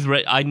feels he's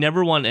ready, I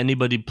never want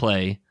anybody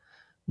play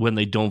when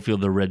they don't feel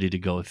they're ready to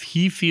go. If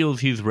he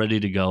feels he's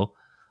ready to go,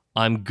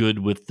 I'm good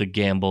with the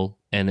gamble.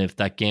 And if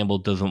that gamble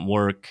doesn't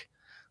work,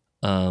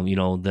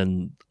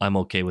 then I'm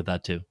okay with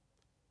that too.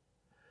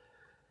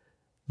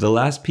 The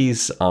last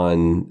piece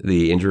on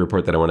the injury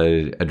report that I want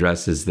to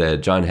address is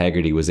that John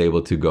Haggerty was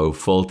able to go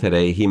full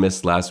today. He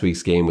missed last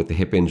week's game with the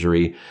hip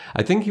injury.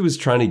 I think he was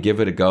trying to give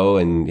it a go,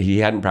 and he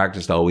hadn't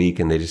practiced all week,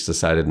 and they just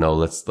decided, no,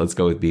 let's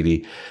go with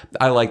Beatty.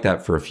 I like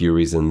that for a few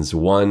reasons.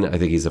 One, I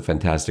think he's a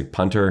fantastic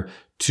punter.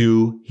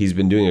 Two, he's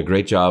been doing a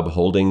great job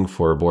holding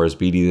for Boris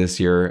Beatty this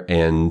year.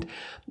 And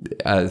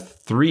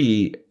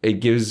three, it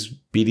gives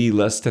Beatty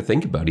less to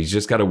think about. He's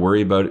just got to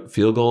worry about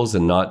field goals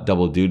and not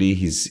double duty.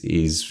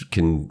 He's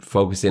can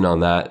focus in on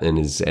that and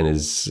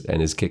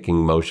his kicking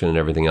motion and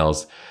everything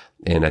else.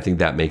 And I think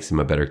that makes him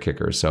a better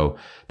kicker. So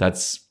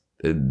that's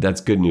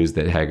good news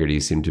that Haggerty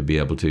seemed to be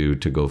able to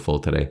go full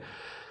today.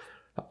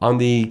 On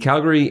the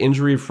Calgary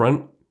injury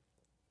front,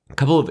 a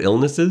couple of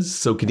illnesses.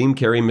 So Kadeem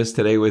Carey missed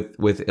today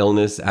with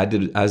illness,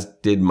 as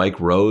did Mike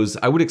Rose.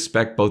 I would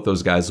expect both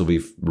those guys will be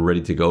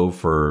ready to go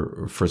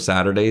for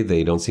Saturday.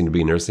 They don't seem to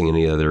be nursing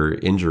any other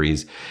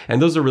injuries.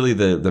 And those are really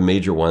the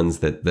major ones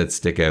that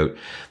stick out.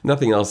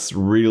 Nothing else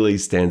really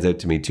stands out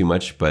to me too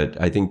much, but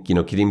I think,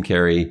 Kadeem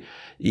Carey,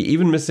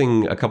 even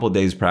missing a couple of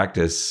days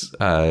practice,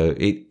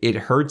 it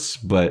hurts,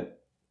 but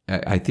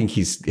I think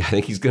he's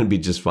going to be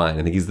just fine.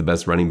 I think he's the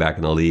best running back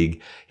in the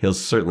league. He'll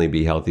certainly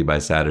be healthy by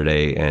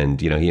Saturday. And,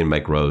 he and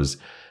Mike Rose,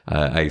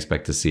 I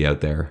expect to see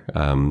out there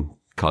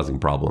causing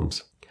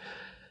problems.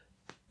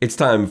 It's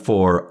time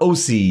for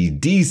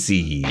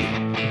OCDC.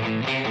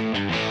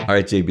 All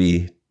right,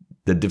 JB,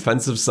 the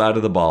defensive side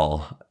of the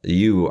ball.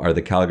 You are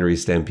the Calgary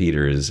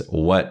Stampeders.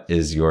 What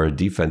is your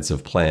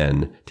defensive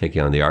plan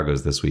taking on the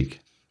Argos this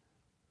week?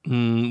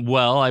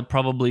 Well, I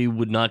probably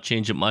would not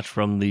change it much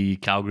from the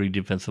Calgary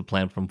defensive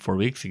plan from 4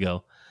 weeks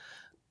ago.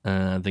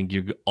 I think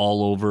you're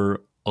all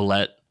over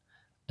Ouellette.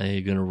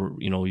 You're gonna,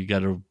 you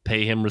got to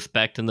pay him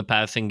respect in the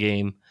passing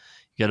game.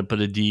 You got to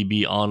put a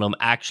DB on him,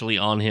 actually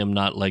on him,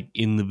 not like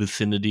in the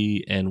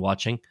vicinity and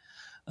watching.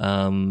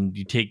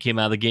 You take him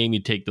out of the game. You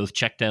take those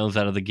checkdowns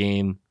out of the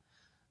game,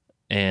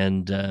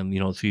 and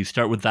so you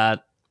start with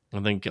that.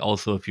 I think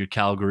also if you're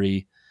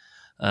Calgary,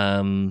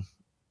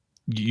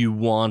 you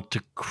want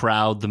to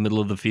crowd the middle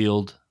of the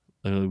field.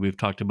 We've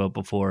talked about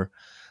before.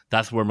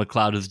 That's where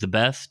McLeod is the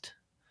best.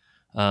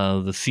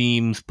 The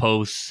seams,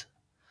 posts.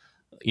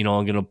 I'm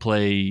going to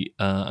play.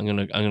 I'm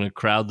going to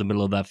crowd the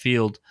middle of that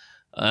field,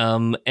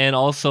 and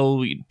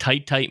also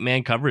tight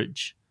man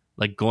coverage,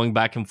 like going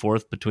back and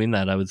forth between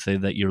that. I would say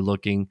that you're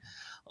looking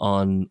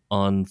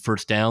on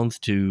first downs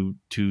to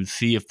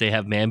see if they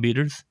have man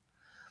beaters,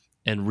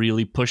 and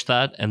really push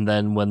that. And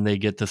then when they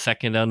get to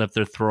second down, if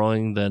they're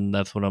throwing, then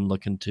that's when I'm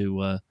looking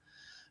to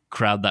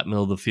crowd that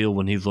middle of the field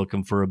when he's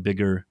looking for a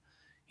bigger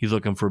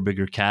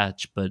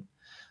catch. But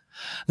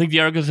I think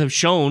the Argos have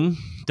shown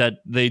that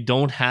they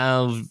don't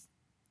have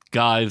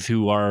guys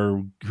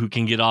who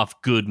can get off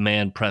good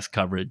man press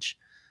coverage.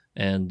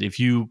 And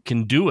if you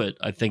can do it,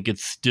 I think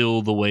it's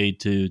still the way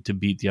to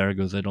beat the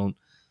Argos. I don't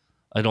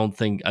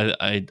think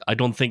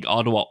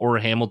Ottawa or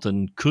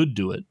Hamilton could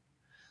do it.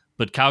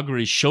 But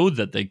Calgary showed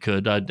that they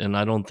could, and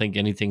I don't think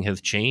anything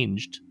has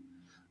changed.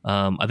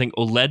 I think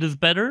Ouellette is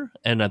better,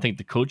 and I think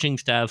the coaching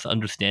staff's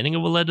understanding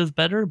of Ouellette is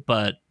better.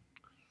 But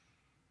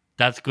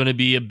that's going to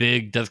be a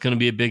big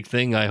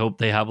thing. I hope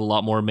they have a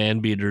lot more man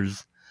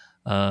beaters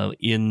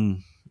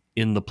in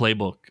the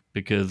playbook,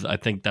 because I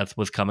think that's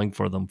what's coming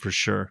for them for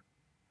sure.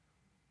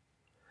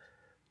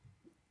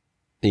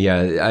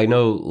 Yeah, I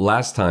know.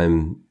 Last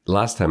time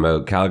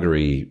out,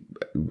 Calgary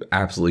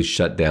absolutely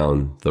shut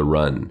down the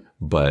run.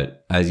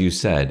 But as you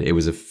said, it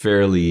was a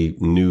fairly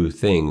new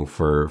thing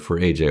for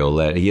AJ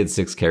Ouellette. He had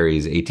 6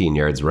 carries, 18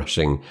 yards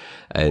rushing,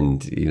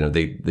 and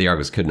the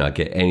Argos could not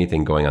get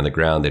anything going on the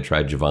ground. They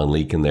tried Javon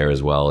Leake in there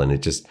as well, and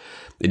it just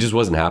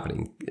wasn't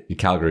happening.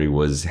 Calgary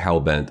was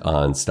hell bent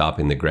on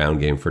stopping the ground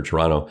game for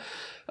Toronto,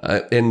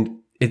 and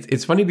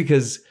it's funny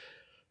because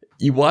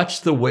you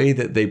watch the way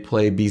that they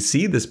play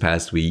BC this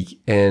past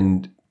week,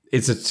 and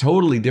it's a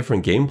totally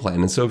different game plan.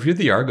 And so if you're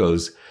the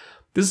Argos,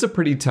 this is a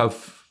pretty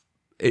tough.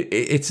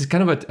 It's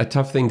kind of a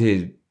tough thing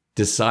to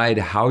decide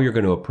how you're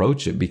going to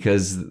approach it,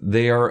 because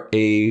they are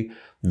a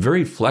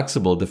very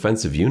flexible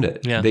defensive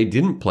unit. Yeah. They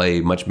didn't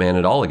play much man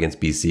at all against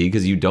BC,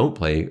 because you don't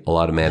play a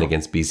lot of man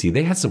against BC.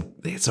 They had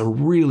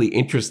some really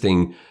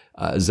interesting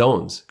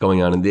zones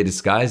going on, and they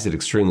disguised it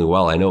extremely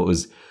well. I know it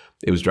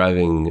was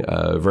driving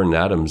Vernon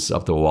Adams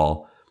up the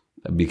wall,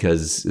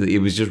 because it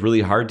was just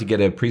really hard to get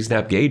a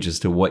pre-snap gauge as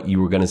to what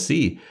you were going to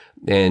see.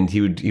 And he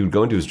would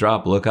go into his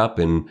drop, look up,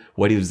 and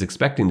what he was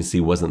expecting to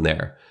see wasn't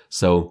there.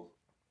 So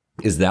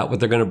is that what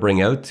they're going to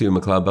bring out to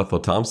McLeod Bethel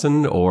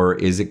Thompson, or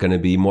is it going to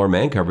be more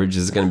man coverage?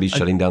 Is it going to be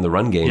shutting down the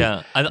run game?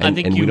 Yeah, I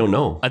think we don't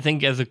know. I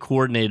think as a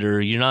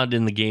coordinator, you're not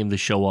in the game to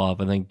show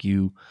off. I think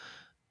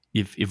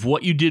if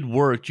what you did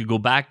worked, you go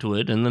back to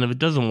it, and then if it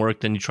doesn't work,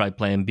 then you try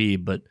plan B.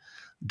 But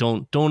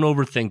don't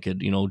overthink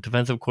it.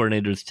 Defensive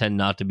coordinators tend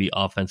not to be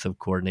offensive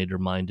coordinator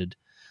minded,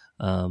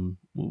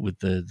 with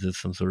the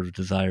some sort of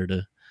desire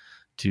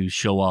to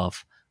show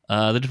off.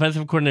 The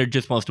defensive coordinator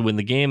just wants to win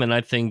the game, and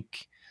I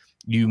think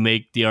you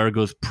make the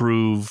Argos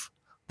prove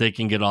they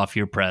can get off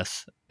your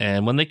press.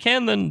 And when they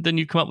can, then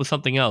you come up with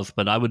something else.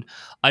 But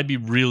I'd be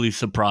really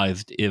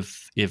surprised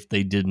if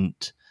they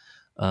didn't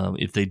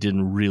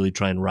really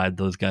try and ride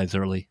those guys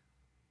early.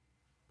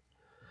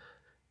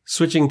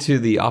 Switching to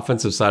the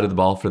offensive side of the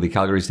ball for the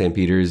Calgary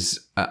Stampeders,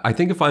 I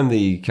think if I'm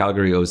the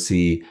Calgary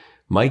OC,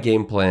 my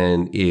game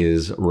plan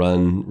is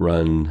run,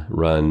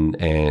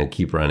 and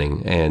keep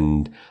running.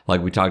 And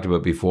like we talked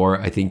about before,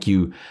 I think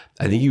you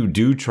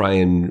do try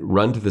and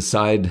run to the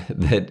side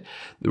that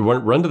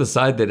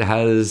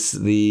has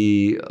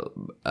the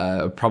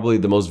probably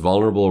the most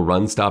vulnerable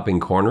run stopping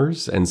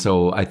corners. And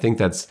so I think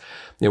that's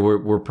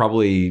we're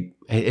probably,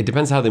 it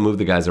depends how they move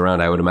the guys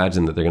around. I would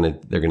imagine that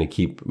they're gonna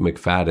keep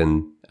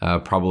McFadden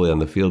probably on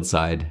the field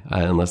side,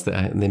 unless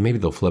maybe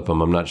they'll flip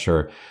him. I'm not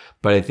sure.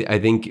 But I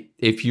think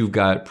if you've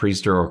got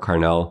Priester or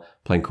Carnell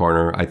playing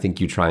corner, I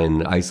think you try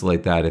and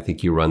isolate that. I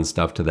think you run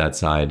stuff to that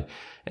side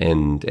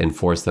and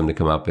force them to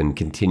come up and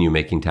continue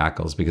making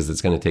tackles, because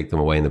it's going to take them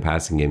away in the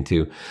passing game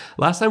too.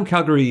 Last time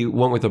Calgary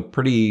went with a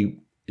pretty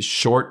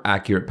short,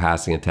 accurate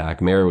passing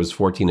attack. Mara was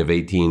 14 of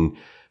 18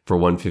 for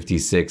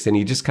 156, and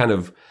he just kind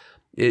of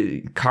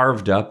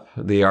carved up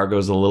the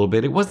Argos a little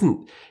bit. It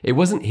wasn't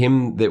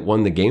him that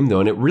won the game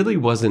though, and it really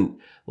wasn't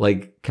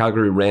like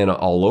Calgary ran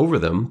all over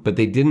them, but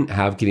they didn't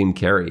have Kadeem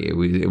Carey.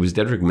 It was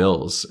Dedrick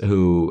Mills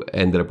who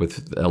ended up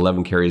with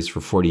 11 carries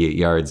for 48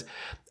 yards.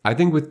 I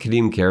think with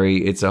Kadeem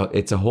Carey, it's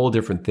a whole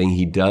different thing.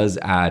 He does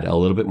add a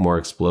little bit more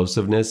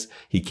explosiveness.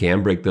 He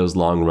can break those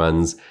long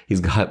runs.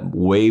 He's got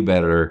way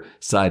better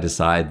side to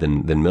side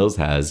than Mills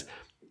has.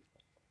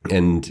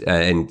 And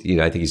I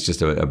think he's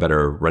just a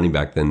better running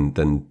back than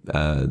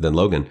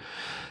Logan.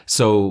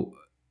 So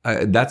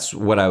that's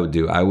what I would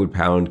do. I would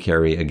pound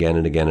Carey again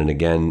and again and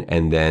again,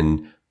 and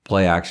then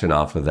play action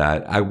off of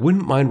that. I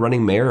wouldn't mind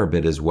running Mayer a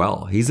bit as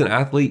well. He's an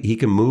athlete. He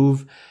can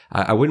move.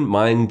 I wouldn't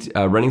mind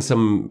running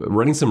some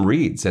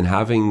reads and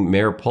having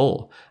Mayer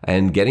pull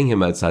and getting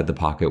him outside the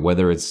pocket,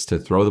 whether it's to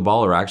throw the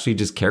ball or actually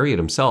just carry it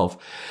himself.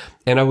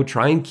 And I would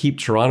try and keep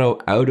Toronto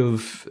out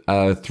of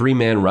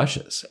 3-man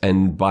rushes,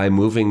 and by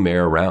moving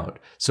Mayer around.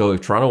 So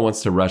if Toronto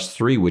wants to rush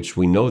 3, which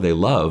we know they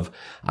love,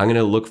 I'm going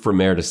to look for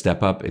Mayer to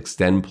step up,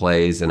 extend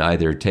plays, and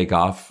either take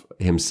off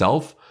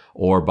himself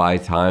or buy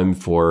time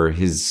for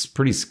his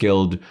pretty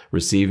skilled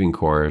receiving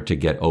core to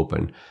get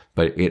open.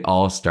 But it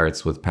all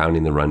starts with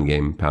pounding the run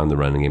game, pound the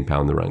run game,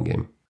 pound the run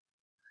game.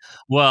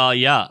 Well,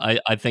 yeah,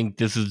 I think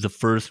this is the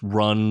first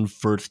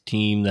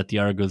team that the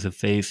Argos have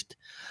faced.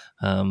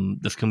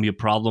 This can be a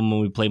problem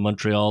when we play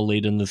Montreal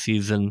late in the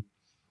season,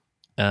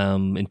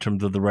 in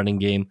terms of the running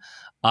game.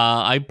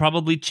 I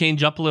probably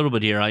change up a little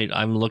bit here.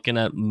 I'm looking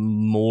at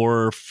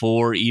more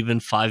 4, even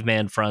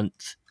 5-man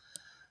fronts.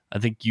 I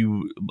think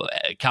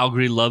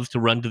Calgary loves to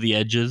run to the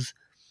edges.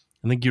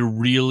 I think you're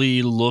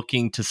really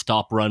looking to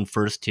stop run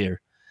first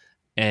here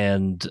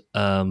and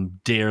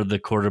dare the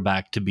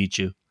quarterback to beat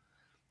you.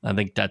 I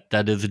think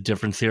that is a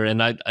difference here,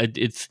 and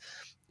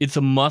it's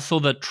a muscle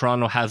that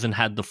Toronto hasn't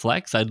had the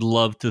flex. I'd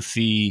love to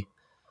see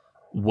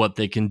what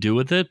they can do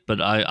with it,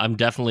 but I'm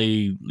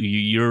definitely,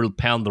 you're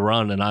pound the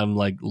run, and I'm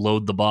like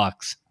load the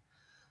box,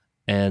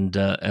 and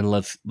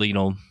let's,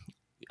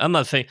 I'm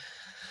not saying,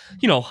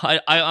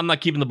 I'm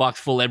not keeping the box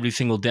full every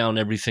single down,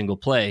 every single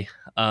play,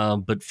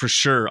 but for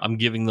sure I'm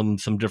giving them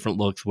some different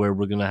looks where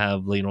we're gonna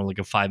have like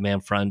a 5-man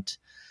front,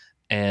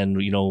 and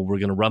we're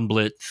gonna run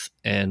blitz,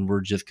 and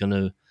we're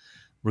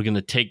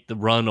gonna take the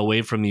run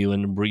away from you,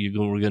 and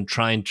we're gonna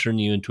try and turn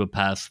you into a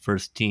pass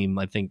first team.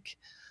 I think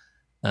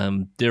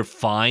They're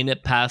fine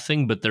at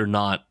passing, but they're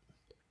not,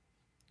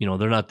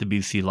 they're not the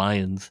BC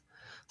Lions.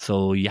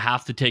 So you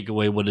have to take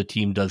away what a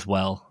team does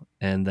well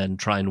and then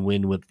try and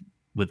win with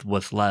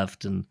what's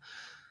left. And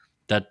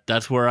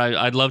that's where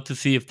I'd love to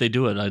see if they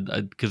do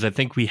it. Because I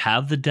think we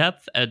have the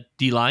depth at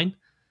D-line.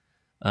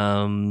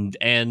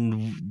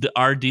 And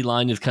our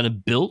D-line is kind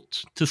of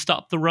built to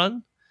stop the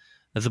run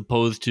as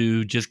opposed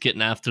to just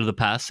getting after the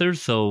passer.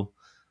 So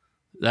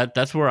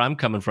that's where I'm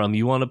coming from.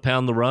 You want to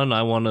pound the run,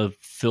 I want to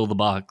fill the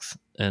box.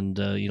 And,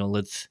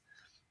 let's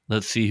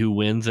see who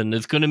wins. And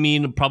it's going to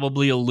mean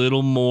probably a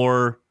little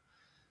more,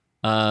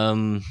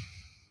 probably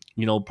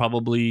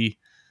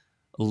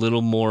a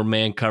little more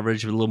man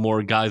coverage, a little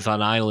more guys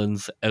on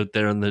islands out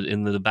there in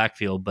the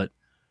backfield. But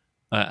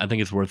I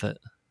think it's worth it.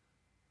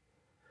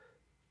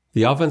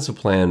 The offensive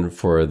plan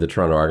for the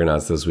Toronto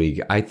Argonauts this week,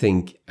 I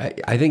think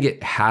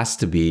it has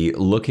to be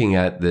looking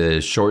at the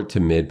short to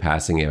mid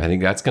passing game. I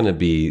think that's going to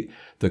be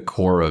the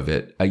core of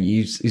it.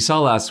 You saw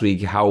last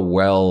week how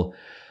well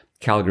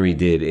Calgary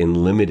did in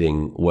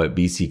limiting what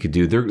BC could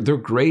do. They're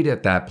great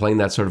at that, playing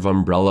that sort of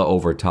umbrella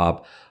over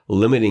top,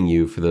 limiting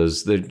you for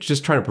those. They're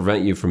just trying to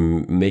prevent you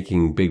from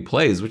making big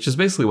plays, which is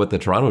basically what the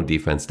Toronto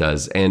defense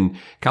does. And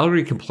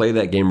Calgary can play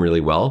that game really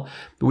well.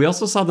 But we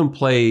also saw them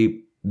play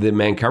the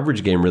man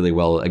coverage game really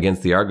well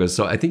against the Argos.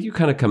 So I think you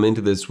kind of come into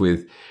this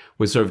with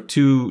sort of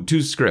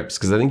two scripts,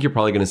 because I think you're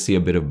probably going to see a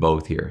bit of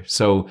both here.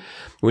 So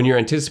when you're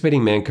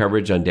anticipating man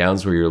coverage on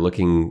downs where you're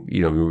looking,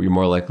 you're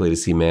more likely to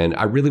see man,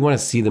 I really want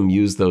to see them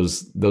use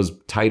those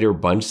tighter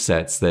bunch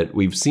sets that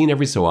we've seen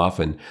every so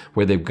often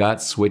where they've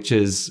got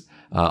switches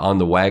on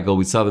the waggle.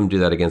 We saw them do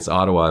that against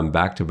Ottawa in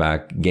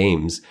back-to-back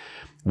games,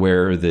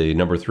 where the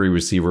number 3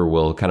 receiver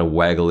will kind of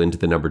waggle into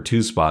the number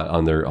 2 spot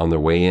on their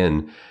way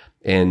in.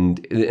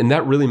 And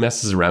that really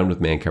messes around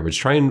with man coverage.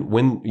 Try and,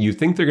 when you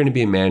think they're going to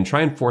be a man, try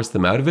and force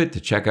them out of it,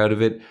 to check out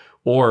of it,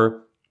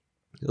 or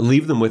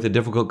leave them with a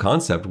difficult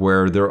concept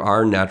where there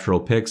are natural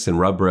picks and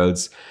rub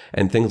routes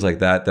and things like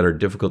that are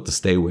difficult to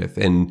stay with,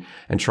 and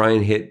try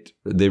and hit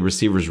the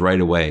receivers right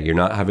away. You're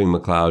not having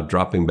McLeod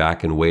dropping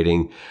back and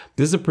waiting.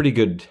 This is a pretty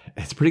good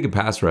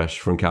pass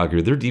rush from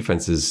Calgary. Their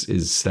defense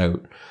is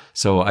stout.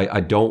 So I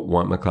don't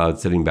want McLeod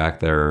sitting back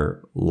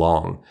there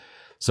long.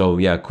 So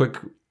yeah,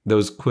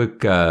 those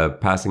quick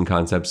passing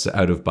concepts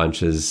out of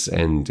bunches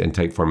and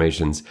tight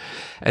formations.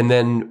 And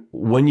then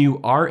when you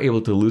are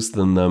able to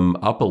loosen them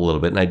up a little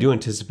bit, and I do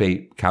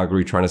anticipate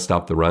Calgary trying to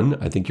stop the run,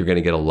 I think you're going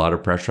to get a lot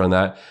of pressure on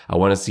that. I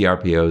want to see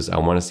RPOs, I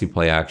want to see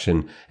play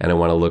action, and I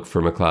want to look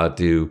for McLeod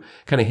to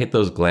kind of hit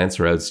those glance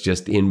routes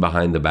just in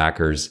behind the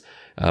backers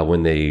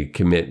when they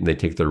commit and they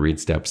take their read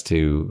steps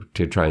to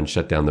try and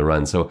shut down the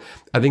run. So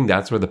I think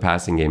that's where the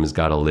passing game has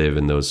got to live,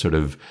 in those sort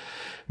of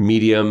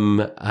medium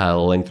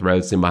length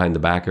routes in behind the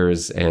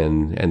backers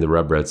and the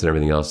rub routes and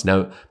everything else.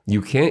 Now,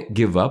 you can't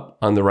give up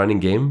on the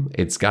running game.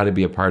 It's got to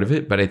be a part of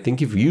it. But I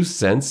think if you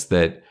sense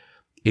that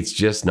it's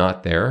just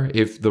not there,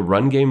 if the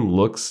run game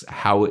looks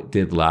how it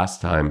did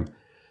last time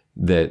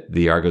that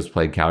the Argos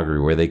played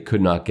Calgary, where they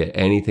could not get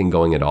anything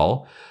going at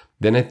all,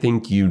 then I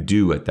think you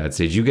do at that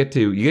stage. You get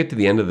to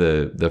the end of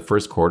the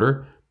first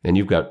quarter and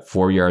you've got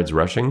 4 yards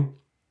rushing.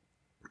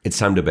 It's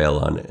time to bail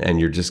on it. And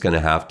you're just going to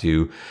have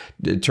to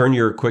turn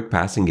your quick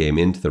passing game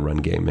into the run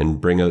game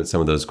and bring out some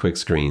of those quick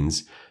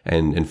screens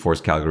and force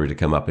Calgary to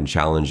come up and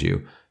challenge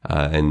you.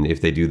 And if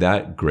they do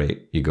that,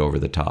 great, you go over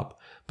the top.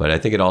 But I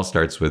think it all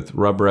starts with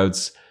rub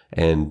routes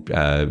and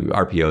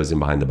RPOs in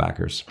behind the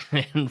backers.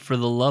 And for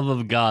the love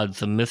of God,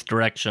 some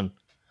misdirection.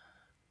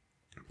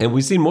 And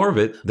we've seen more of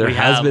it. There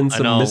has been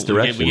some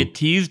misdirection. We get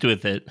teased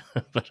with it,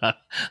 but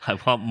I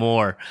want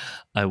more.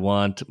 I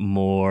want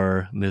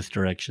more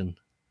misdirection.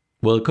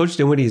 Well, Coach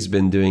Dinwiddie's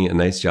been doing a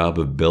nice job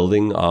of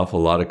building off a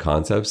lot of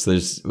concepts.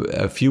 There's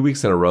a few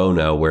weeks in a row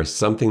now where a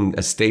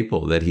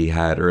staple that he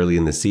had early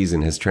in the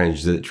season has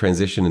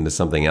transitioned into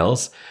something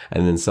else,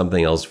 and then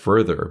something else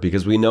further,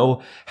 because we know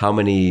how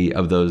many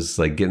of those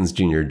like Gittins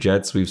Jr.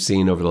 jets we've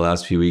seen over the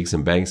last few weeks,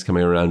 and Banks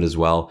coming around as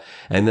well.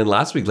 And then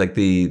last week, like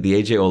the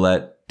AJ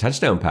Ouellette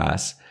touchdown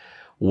pass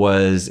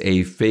was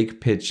a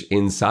fake pitch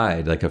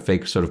inside, like a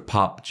fake sort of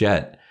pop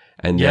jet.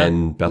 And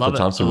then Bethel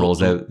Thompson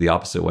rolls out the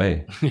opposite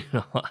way.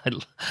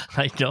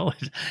 I know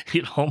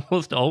it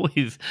almost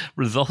always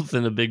results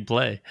in a big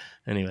play.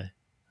 Anyway.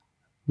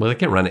 Well, they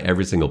can't run it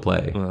every single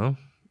play. Well,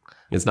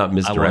 it's not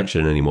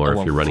misdirection anymore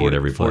if you're running it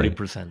every play.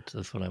 40%.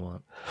 That's what I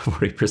want.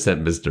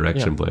 40%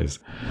 misdirection plays.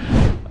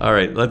 All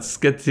right, let's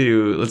get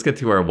to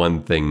our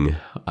one thing.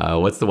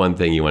 What's the one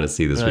thing you want to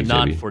see this week,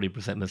 not JB?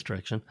 40%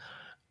 misdirection.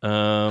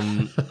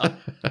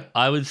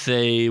 I would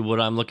say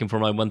what I'm looking for,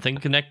 my one thing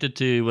connected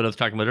to what I was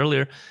talking about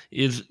earlier,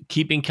 is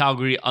keeping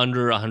Calgary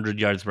under 100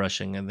 yards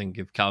rushing. I think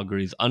if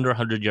Calgary's under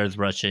 100 yards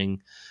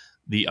rushing,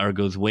 the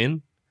Argos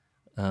win.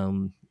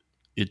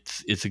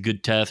 It's a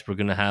good test. We're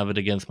going to have it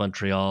against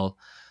Montreal.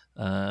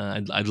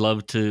 I'd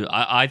love to.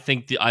 I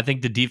think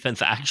the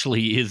defense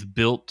actually is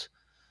built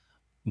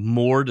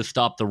more to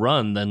stop the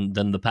run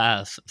than the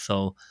pass.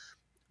 So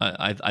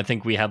I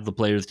think we have the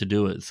players to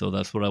do it. So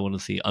that's what I want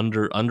to see.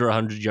 Under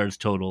 100 yards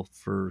total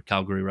for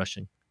Calgary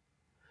rushing.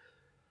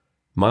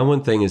 My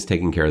one thing is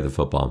taking care of the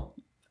football.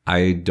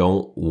 I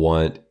don't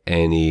want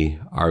any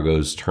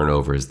Argos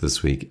turnovers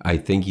this week. I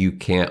think you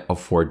can't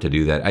afford to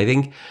do that. I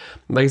think,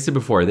 like I said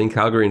before, I think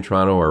Calgary and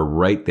Toronto are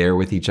right there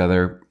with each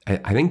other.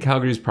 I think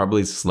Calgary's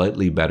probably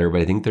slightly better,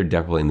 but I think they're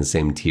definitely in the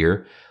same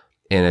tier.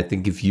 And I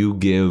think if you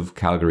give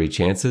Calgary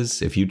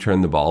chances, if you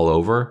turn the ball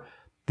over,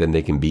 then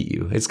they can beat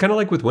you. It's kind of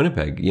like with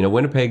Winnipeg. You know,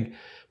 Winnipeg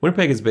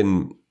has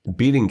been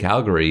beating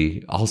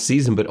Calgary all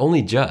season, but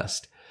only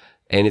just.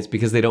 And it's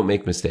because they don't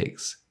make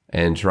mistakes.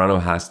 And Toronto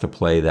has to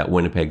play that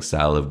Winnipeg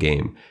style of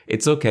game.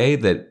 It's okay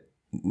that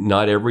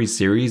not every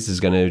series is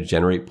going to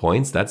generate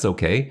points. That's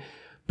okay.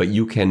 But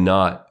you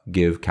cannot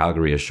give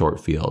Calgary a short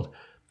field.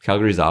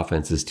 Calgary's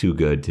offense is too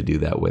good to do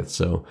that with.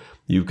 So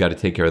you've got to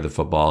take care of the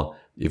football.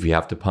 If you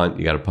have to punt,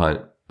 you got to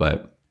punt.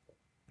 But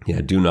yeah,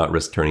 do not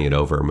risk turning it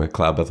over.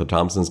 McLeod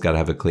Bethel-Thompson's got to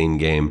have a clean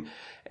game.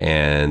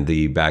 And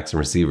the backs and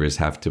receivers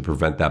have to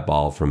prevent that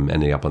ball from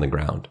ending up on the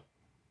ground.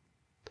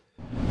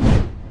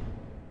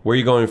 Where are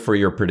you going for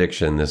your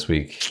prediction this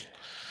week?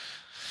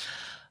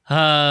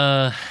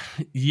 I'm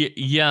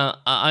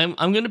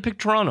going to pick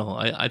Toronto.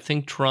 I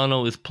think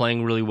Toronto is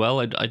playing really well.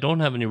 I don't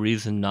have any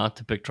reason not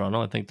to pick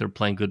Toronto. I think they're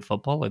playing good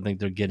football. I think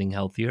they're getting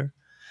healthier.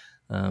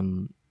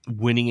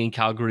 Winning in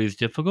Calgary is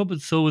difficult,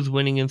 but so is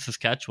winning in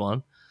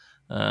Saskatchewan.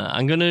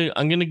 I'm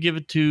gonna give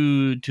it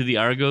to the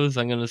Argos.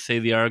 I'm gonna say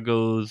the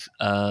Argos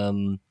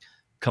come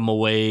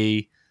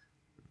away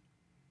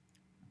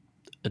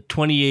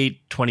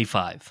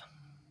 28-25.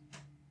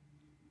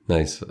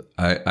 Nice.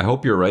 I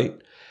hope you're right.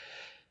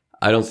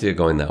 I don't see it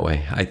going that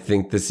way. I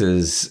think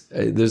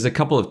there's a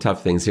couple of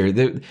tough things here.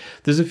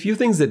 There's a few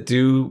things that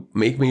do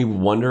make me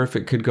wonder if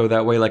it could go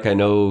that way. Like I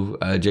know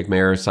Jake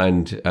Maier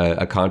signed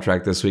a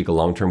contract this week, a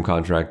long-term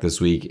contract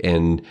this week,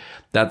 and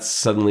that's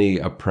suddenly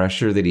a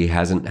pressure that he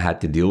hasn't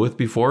had to deal with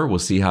before. We'll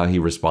see how he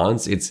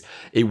responds.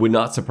 It would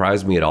not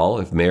surprise me at all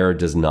if Maier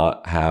does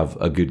not have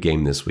a good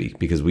game this week,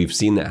 because we've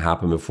seen that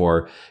happen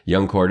before.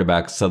 Young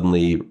quarterback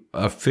suddenly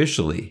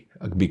officially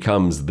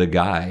becomes the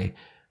guy.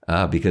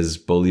 Because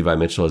Bo Levi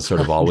Mitchell has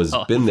sort of always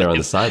been there on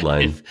the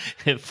sideline.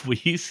 If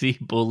we see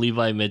Bo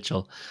Levi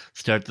Mitchell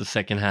start the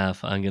second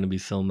half, I'm going to be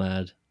so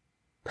mad.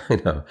 I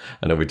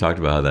know. We talked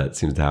about how that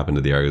seems to happen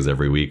to the Argos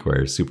every week,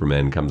 where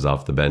Superman comes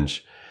off the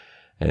bench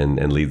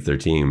and leads their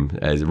team,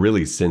 as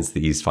really since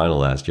the East Final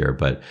last year.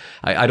 But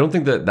I don't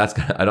think that's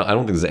gonna, I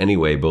don't think there's any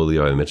way Bo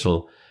Levi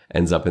Mitchell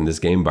ends up in this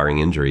game, barring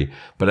injury.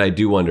 But I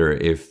do wonder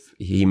if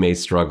he may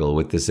struggle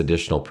with this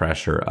additional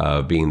pressure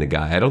of being the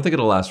guy. I don't think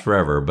it'll last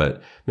forever,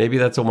 but maybe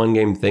that's a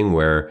one-game thing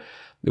where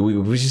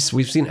we've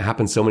seen it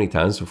happen so many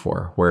times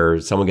before,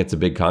 where someone gets a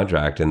big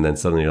contract and then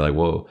suddenly you're like,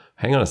 whoa,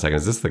 hang on a second,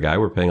 is this the guy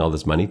we're paying all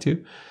this money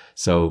to?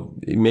 So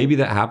maybe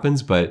that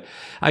happens, but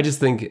I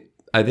think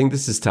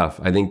this is tough.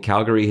 I think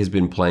Calgary has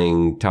been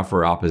playing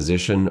tougher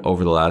opposition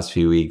over the last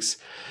few weeks.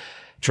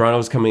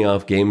 Toronto's coming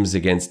off games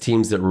against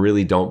teams that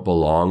really don't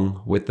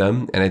belong with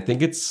them. And I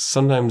think it's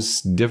sometimes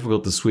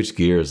difficult to switch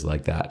gears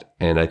like that.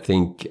 And I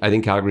think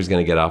Calgary's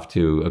going to get off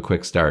to a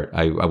quick start.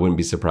 I wouldn't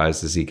be surprised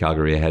to see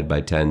Calgary ahead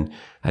by 10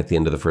 at the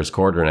end of the first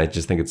quarter. And I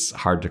just think it's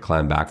hard to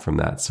climb back from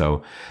that.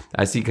 So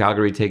I see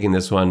Calgary taking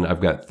this one.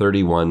 I've got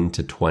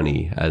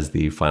 31-20 as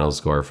the final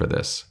score for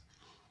this.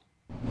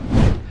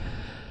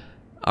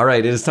 All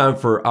right, it is time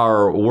for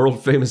our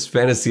world famous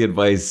fantasy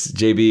advice.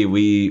 JB,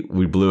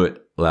 we blew it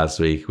last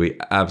week. We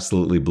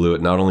absolutely blew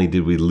it. Not only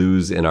did we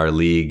lose in our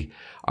league,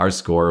 our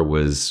score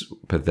was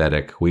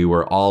pathetic. We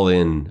were all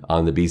in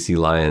on the BC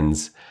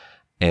Lions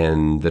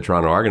and the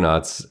Toronto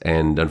Argonauts,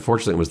 and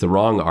unfortunately it was the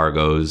wrong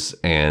Argos,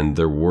 and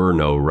there were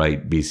no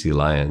right BC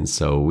Lions.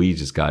 So we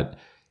just got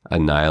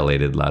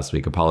annihilated last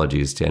week.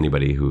 Apologies to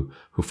anybody who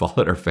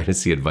followed our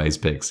fantasy advice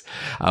picks.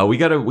 We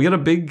got a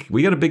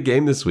big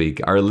game this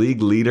week. Our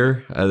league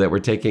leader that we're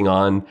taking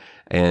on,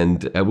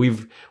 and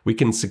we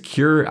can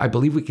secure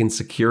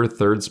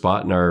third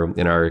spot in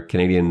our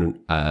Canadian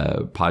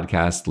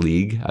podcast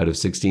league out of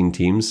 16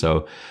 teams.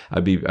 So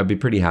I'd be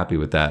pretty happy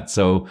with that.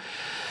 So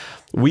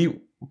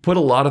we put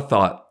a lot of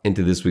thought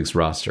into this week's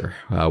roster,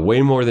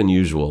 way more than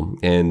usual,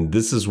 and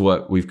this is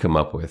what we've come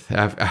up with.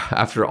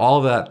 After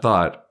all that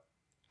thought,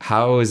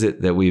 how is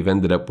it that we've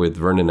ended up with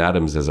Vernon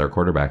Adams as our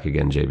quarterback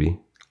again, JB?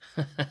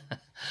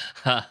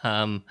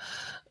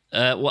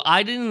 Well,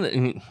 I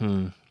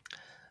didn't.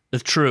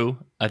 It's true.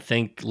 I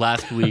think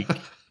last week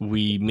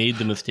we made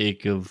the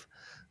mistake of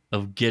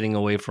getting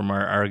away from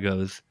our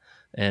Argos,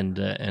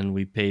 and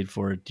we paid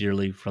for it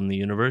dearly from the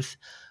universe.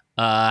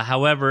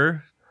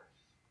 However,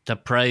 the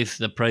price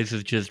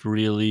is just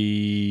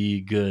really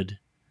good,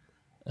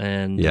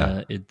 and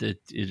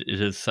it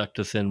has sucked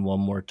us in one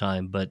more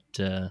time. But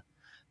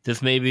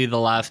this may be the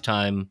last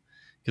time,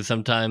 because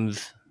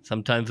sometimes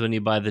when you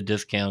buy the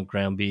discount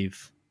ground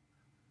beef,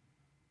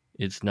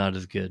 it's not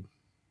as good.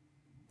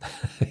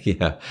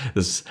 Yeah,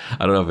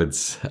 I don't know if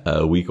it's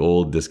a week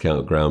old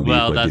discount ground beef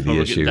might be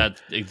the issue.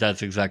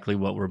 That's exactly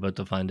what we're about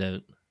to find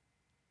out.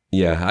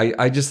 Yeah,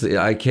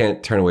 I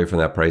can't turn away from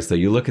that price though.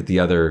 You look at the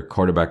other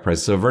quarterback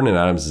price. So Vernon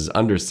Adams is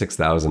under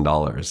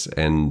 $6,000,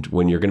 and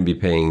when you're going to be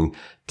paying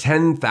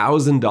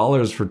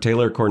 $10,000 for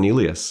Taylor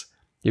Cornelius,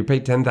 you pay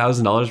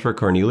 $10,000 for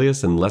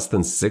Cornelius and less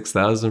than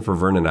 $6,000 for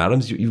Vernon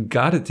Adams. You've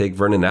got to take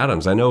Vernon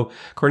Adams. I know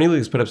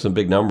Cornelius put up some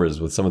big numbers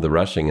with some of the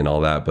rushing and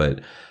all that, but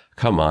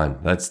come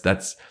on, that's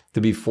to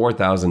be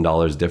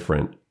 $4,000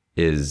 different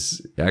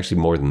is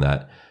actually more than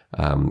that.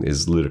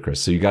 Is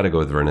ludicrous. So you got to go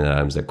with Vernon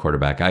Adams at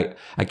quarterback.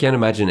 I can't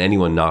imagine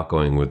anyone not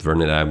going with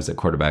Vernon Adams at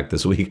quarterback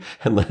this week,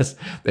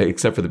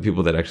 except for the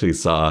people that actually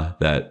saw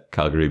that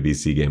Calgary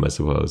BC game, I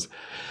suppose.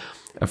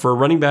 For a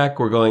running back,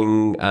 we're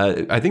going,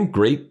 I think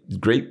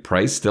great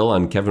price still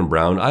on Kevin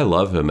Brown. I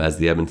love him as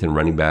the Edmonton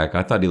running back.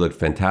 I thought he looked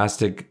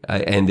fantastic,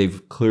 and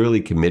they've clearly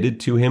committed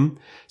to him.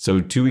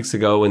 So 2 weeks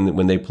ago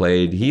when they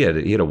played, he had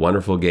a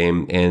wonderful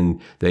game,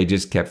 and they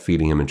just kept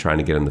feeding him and trying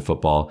to get him the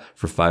football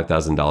for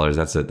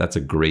 $5,000. That's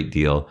a great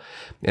deal.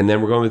 And then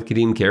we're going with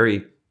Kadeem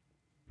Carey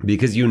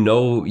because you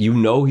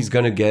know he's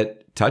going to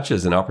get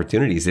touches and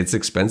opportunities. It's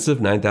expensive,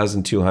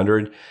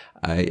 $9,200.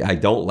 I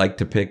don't like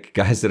to pick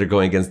guys that are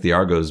going against the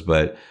Argos,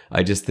 but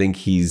I just think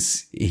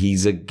he's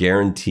a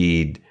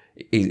guaranteed.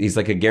 He's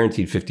like a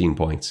guaranteed 15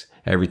 points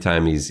every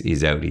time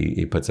he's out.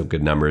 He puts up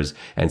good numbers,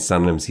 and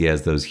sometimes he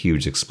has those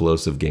huge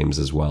explosive games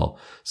as well.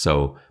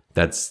 So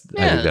I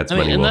think that's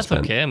money well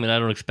spent. Okay. I mean, I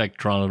don't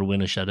expect Toronto to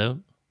win a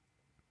shutout.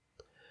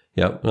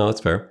 Yep, no,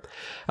 that's fair.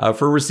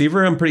 For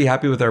receiver, I'm pretty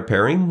happy with our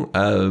pairing.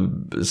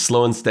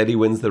 Slow and steady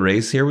wins the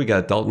race here. We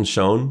got Dalton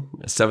Schoen,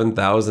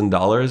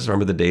 $7,000.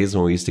 Remember the days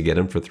when we used to get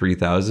him for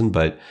 $3,000?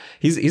 But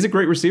he's a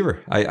great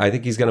receiver. I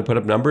think he's going to put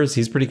up numbers.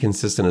 He's pretty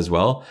consistent as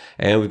well.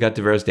 And we've got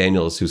Tavares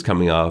Daniels, who's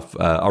coming off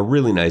a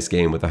really nice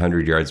game with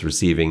 100 yards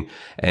receiving,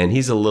 and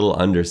he's a little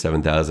under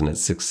 $7,000 at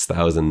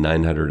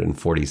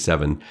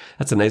 $6,947.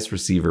 That's a nice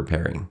receiver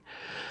pairing.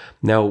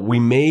 Now, we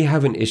may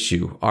have an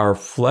issue. Our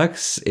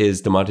flex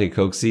is Damonte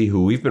Coxie,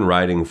 who we've been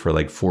riding for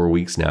like 4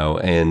 weeks now,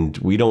 and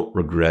we don't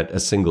regret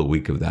a single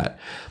week of that.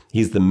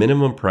 He's the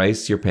minimum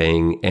price you're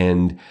paying,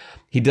 and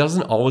he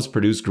doesn't always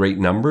produce great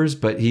numbers,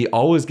 but he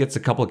always gets a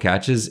couple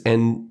catches,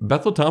 and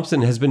Bethel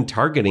Thompson has been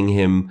targeting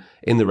him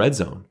in the red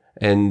zone.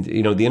 And,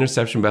 the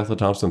interception Bethel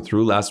Thompson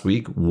threw last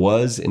week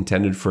was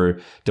intended for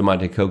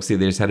Damonte Coxie.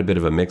 They just had a bit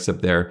of a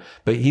mix-up there.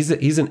 But he's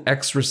an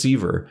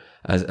X-receiver,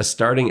 a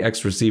starting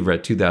X-receiver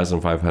at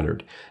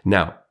 $2,500.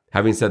 Now,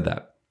 having said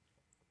that,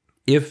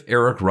 if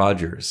Eric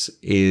Rogers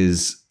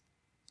is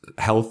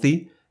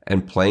healthy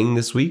and playing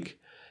this week,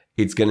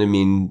 it's going to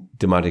mean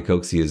Damonte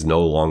Coxie is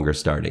no longer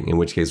starting, in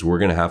which case we're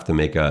going to have to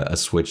make a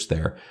switch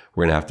there.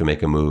 We're going to have to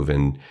make a move.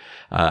 And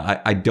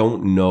I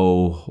don't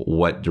know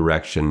what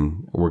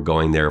direction we're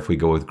going there, if we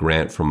go with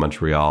Grant from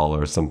Montreal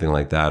or something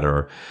like that,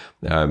 or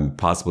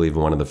possibly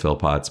even one of the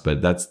Philpotts.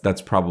 But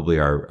that's probably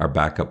our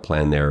backup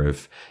plan there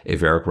if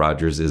Eric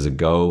Rogers is a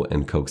go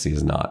and Coxie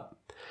is not.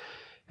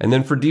 And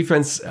then for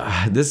defense,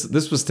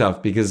 this was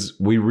tough because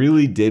we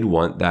really did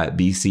want that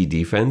BC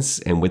defense.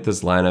 And with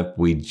this lineup,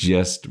 we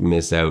just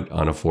miss out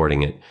on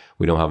affording it.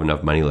 We don't have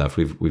enough money left.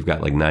 We've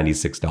got like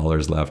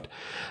 $96 left.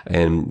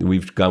 And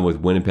we've gone with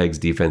Winnipeg's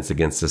defense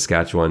against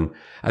Saskatchewan.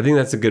 I think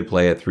that's a good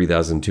play at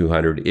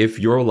 $3,200. If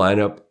your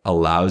lineup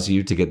allows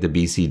you to get the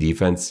BC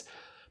defense,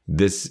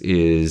 this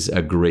is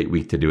a great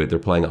week to do it. They're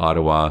playing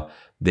Ottawa.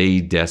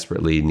 They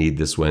desperately need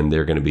this win.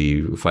 They're going to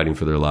be fighting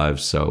for their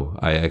lives. So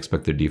I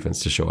expect their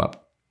defense to show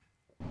up.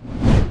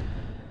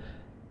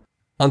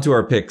 On to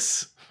our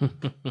picks.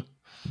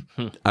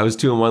 I was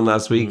 2-1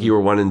 last week. You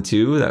were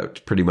 1-2.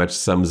 That pretty much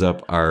sums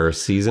up our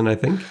season, I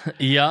think.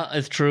 Yeah,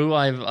 it's true.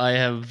 I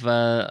have.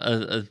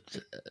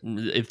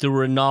 If there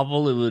were a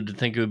novel, it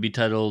would be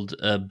titled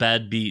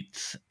 "Bad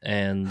Beats"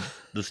 and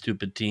the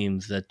stupid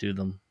teams that do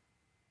them.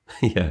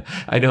 Yeah,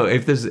 I know.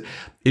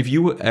 If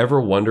you ever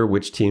wonder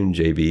which team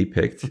JB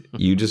picked,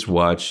 you just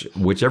watch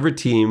whichever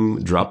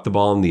team dropped the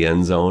ball in the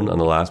end zone on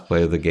the last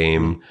play of the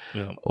game,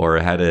 or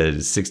had a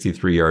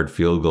 63-yard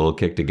field goal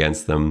kicked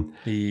against them.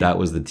 That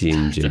was the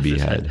team JB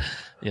had.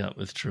 Yeah,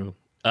 it's true.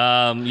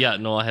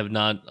 No, I have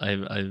not.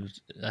 I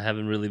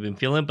haven't really been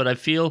feeling it, but I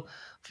feel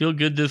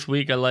good this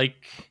week. I like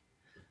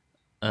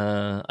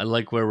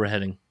where we're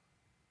heading.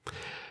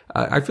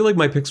 I feel like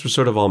my picks were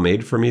sort of all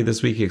made for me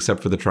this week,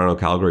 except for the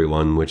Toronto-Calgary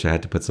one, which I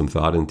had to put some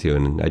thought into,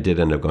 and I did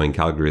end up going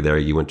Calgary there.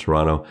 You went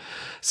Toronto.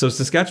 So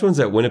Saskatchewan's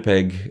at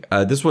Winnipeg.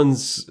 This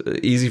one's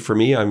easy for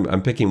me.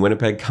 I'm picking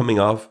Winnipeg coming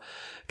off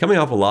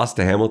a loss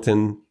to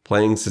Hamilton,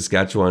 playing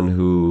Saskatchewan,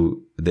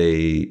 who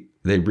they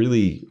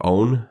really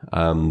own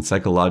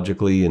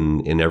psychologically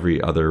and in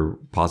every other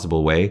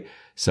possible way.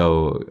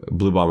 So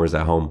Blue Bombers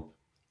at home.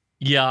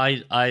 Yeah,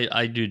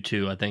 I do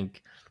too. I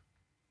think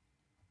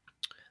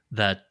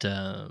that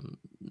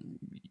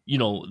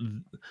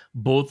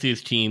both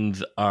these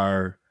teams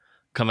are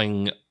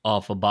coming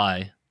off a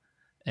bye,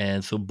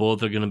 and so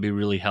both are going to be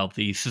really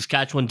healthy.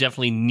 Saskatchewan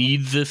definitely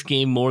needs this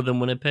game more than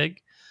Winnipeg,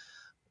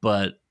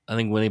 but I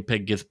think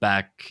Winnipeg gets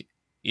back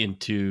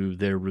into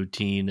their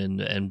routine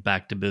and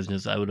back to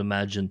business. I would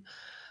imagine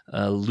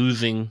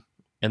losing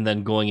and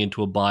then going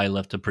into a bye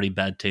left a pretty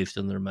bad taste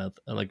in their mouth.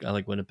 I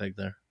like Winnipeg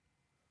there.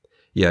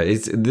 Yeah,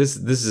 it's this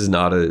is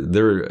not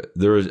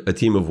they're a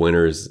team of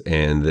winners,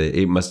 and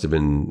it must have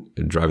been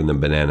driving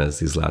them bananas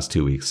these last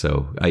 2 weeks.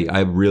 So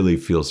I really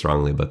feel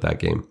strongly about that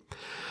game.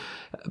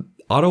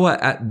 Ottawa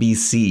at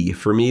BC.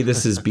 For me,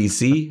 this is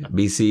BC.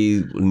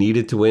 BC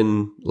needed to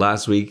win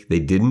last week. They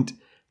didn't.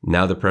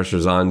 Now the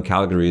pressure's on.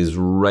 Calgary is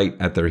right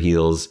at their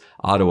heels.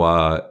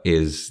 Ottawa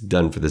is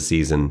done for the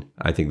season.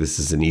 I think this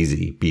is an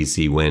easy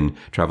BC win,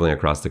 traveling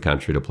across the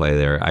country to play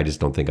there. I just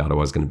don't think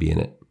Ottawa's going to be in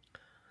it.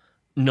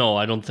 No,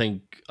 I don't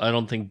think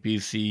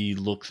BC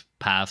looks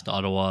past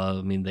Ottawa.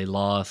 I mean, they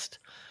lost.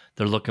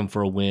 They're looking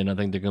for a win. I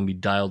think they're going to be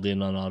dialed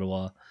in on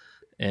Ottawa.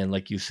 And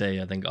like you say,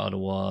 I think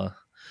Ottawa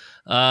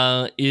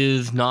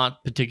is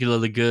not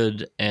particularly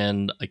good,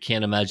 and I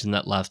can't imagine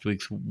that last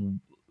week's,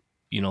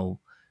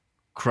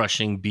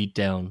 crushing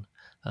beatdown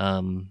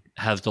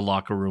has the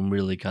locker room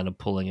really kind of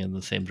pulling in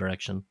the same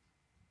direction.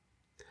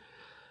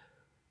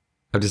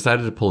 I've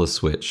decided to pull a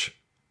switch.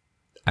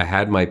 I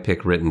had my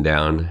pick written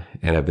down,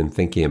 and I've been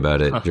thinking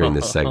about it during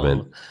this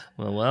segment.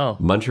 Well.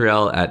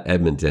 Montreal at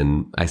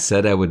Edmonton. I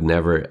said I would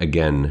never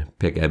again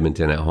pick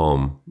Edmonton at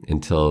home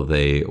until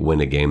they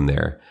win a game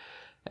there.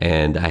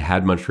 And I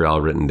had Montreal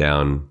written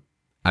down.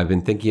 I've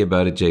been thinking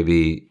about it,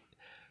 JB.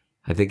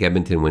 I think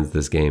Edmonton wins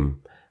this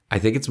game. I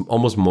think it's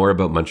almost more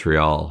about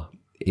Montreal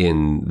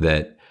in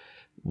that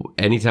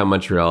anytime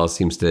Montreal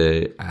seems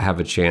to have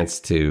a chance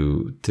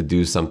to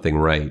do something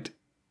right,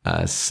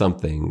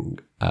 something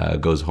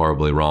goes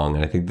horribly wrong.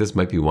 And I think this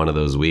might be one of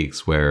those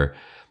weeks where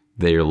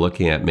they are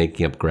looking at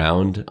making up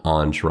ground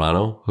on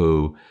Toronto,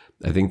 who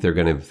I think they're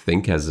going to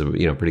think has a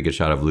pretty good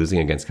shot of losing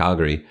against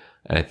Calgary.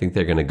 And I think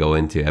they're going to go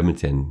into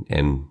Edmonton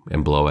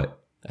and blow it.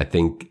 I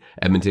think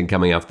Edmonton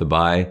coming off the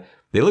bye,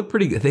 they look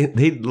pretty good.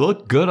 They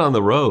look good on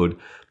the road.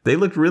 They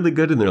looked really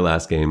good in their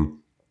last game.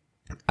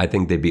 I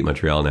think they beat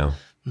Montreal now.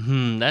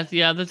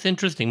 That's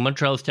interesting.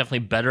 Montreal is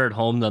definitely better at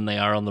home than they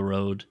are on the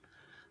road.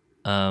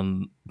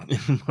 Montreal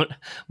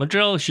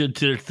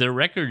their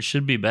record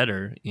should be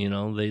better.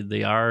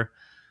 They are.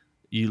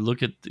 You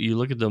look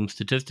at them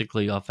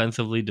statistically,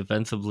 offensively,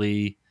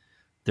 defensively.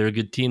 They're a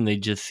good team. They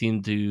just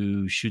seem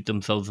to shoot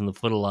themselves in the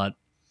foot a lot.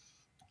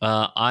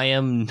 I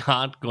am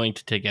not going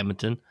to take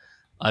Edmonton.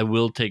 I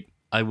will take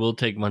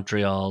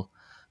Montreal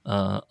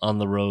on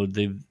the road.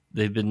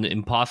 They've been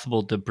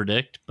impossible to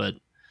predict, but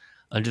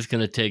I'm just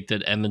going to take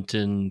that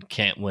Edmonton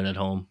can't win at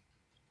home.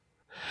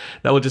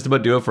 That will just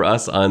about do it for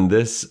us on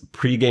this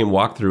pregame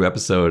walkthrough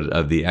episode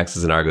of the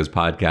X's and Argos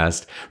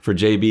podcast. For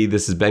JB,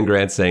 this is Ben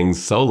Grant saying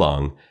so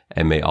long,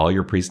 and may all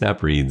your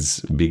pre-snap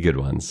reads be good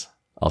ones.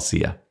 I'll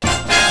see ya.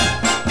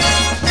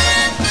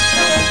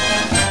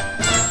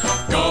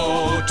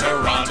 Go,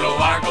 Toronto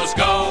Argos,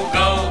 go,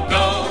 go,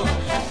 go.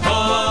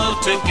 Pull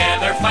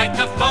together, fight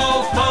the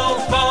foe.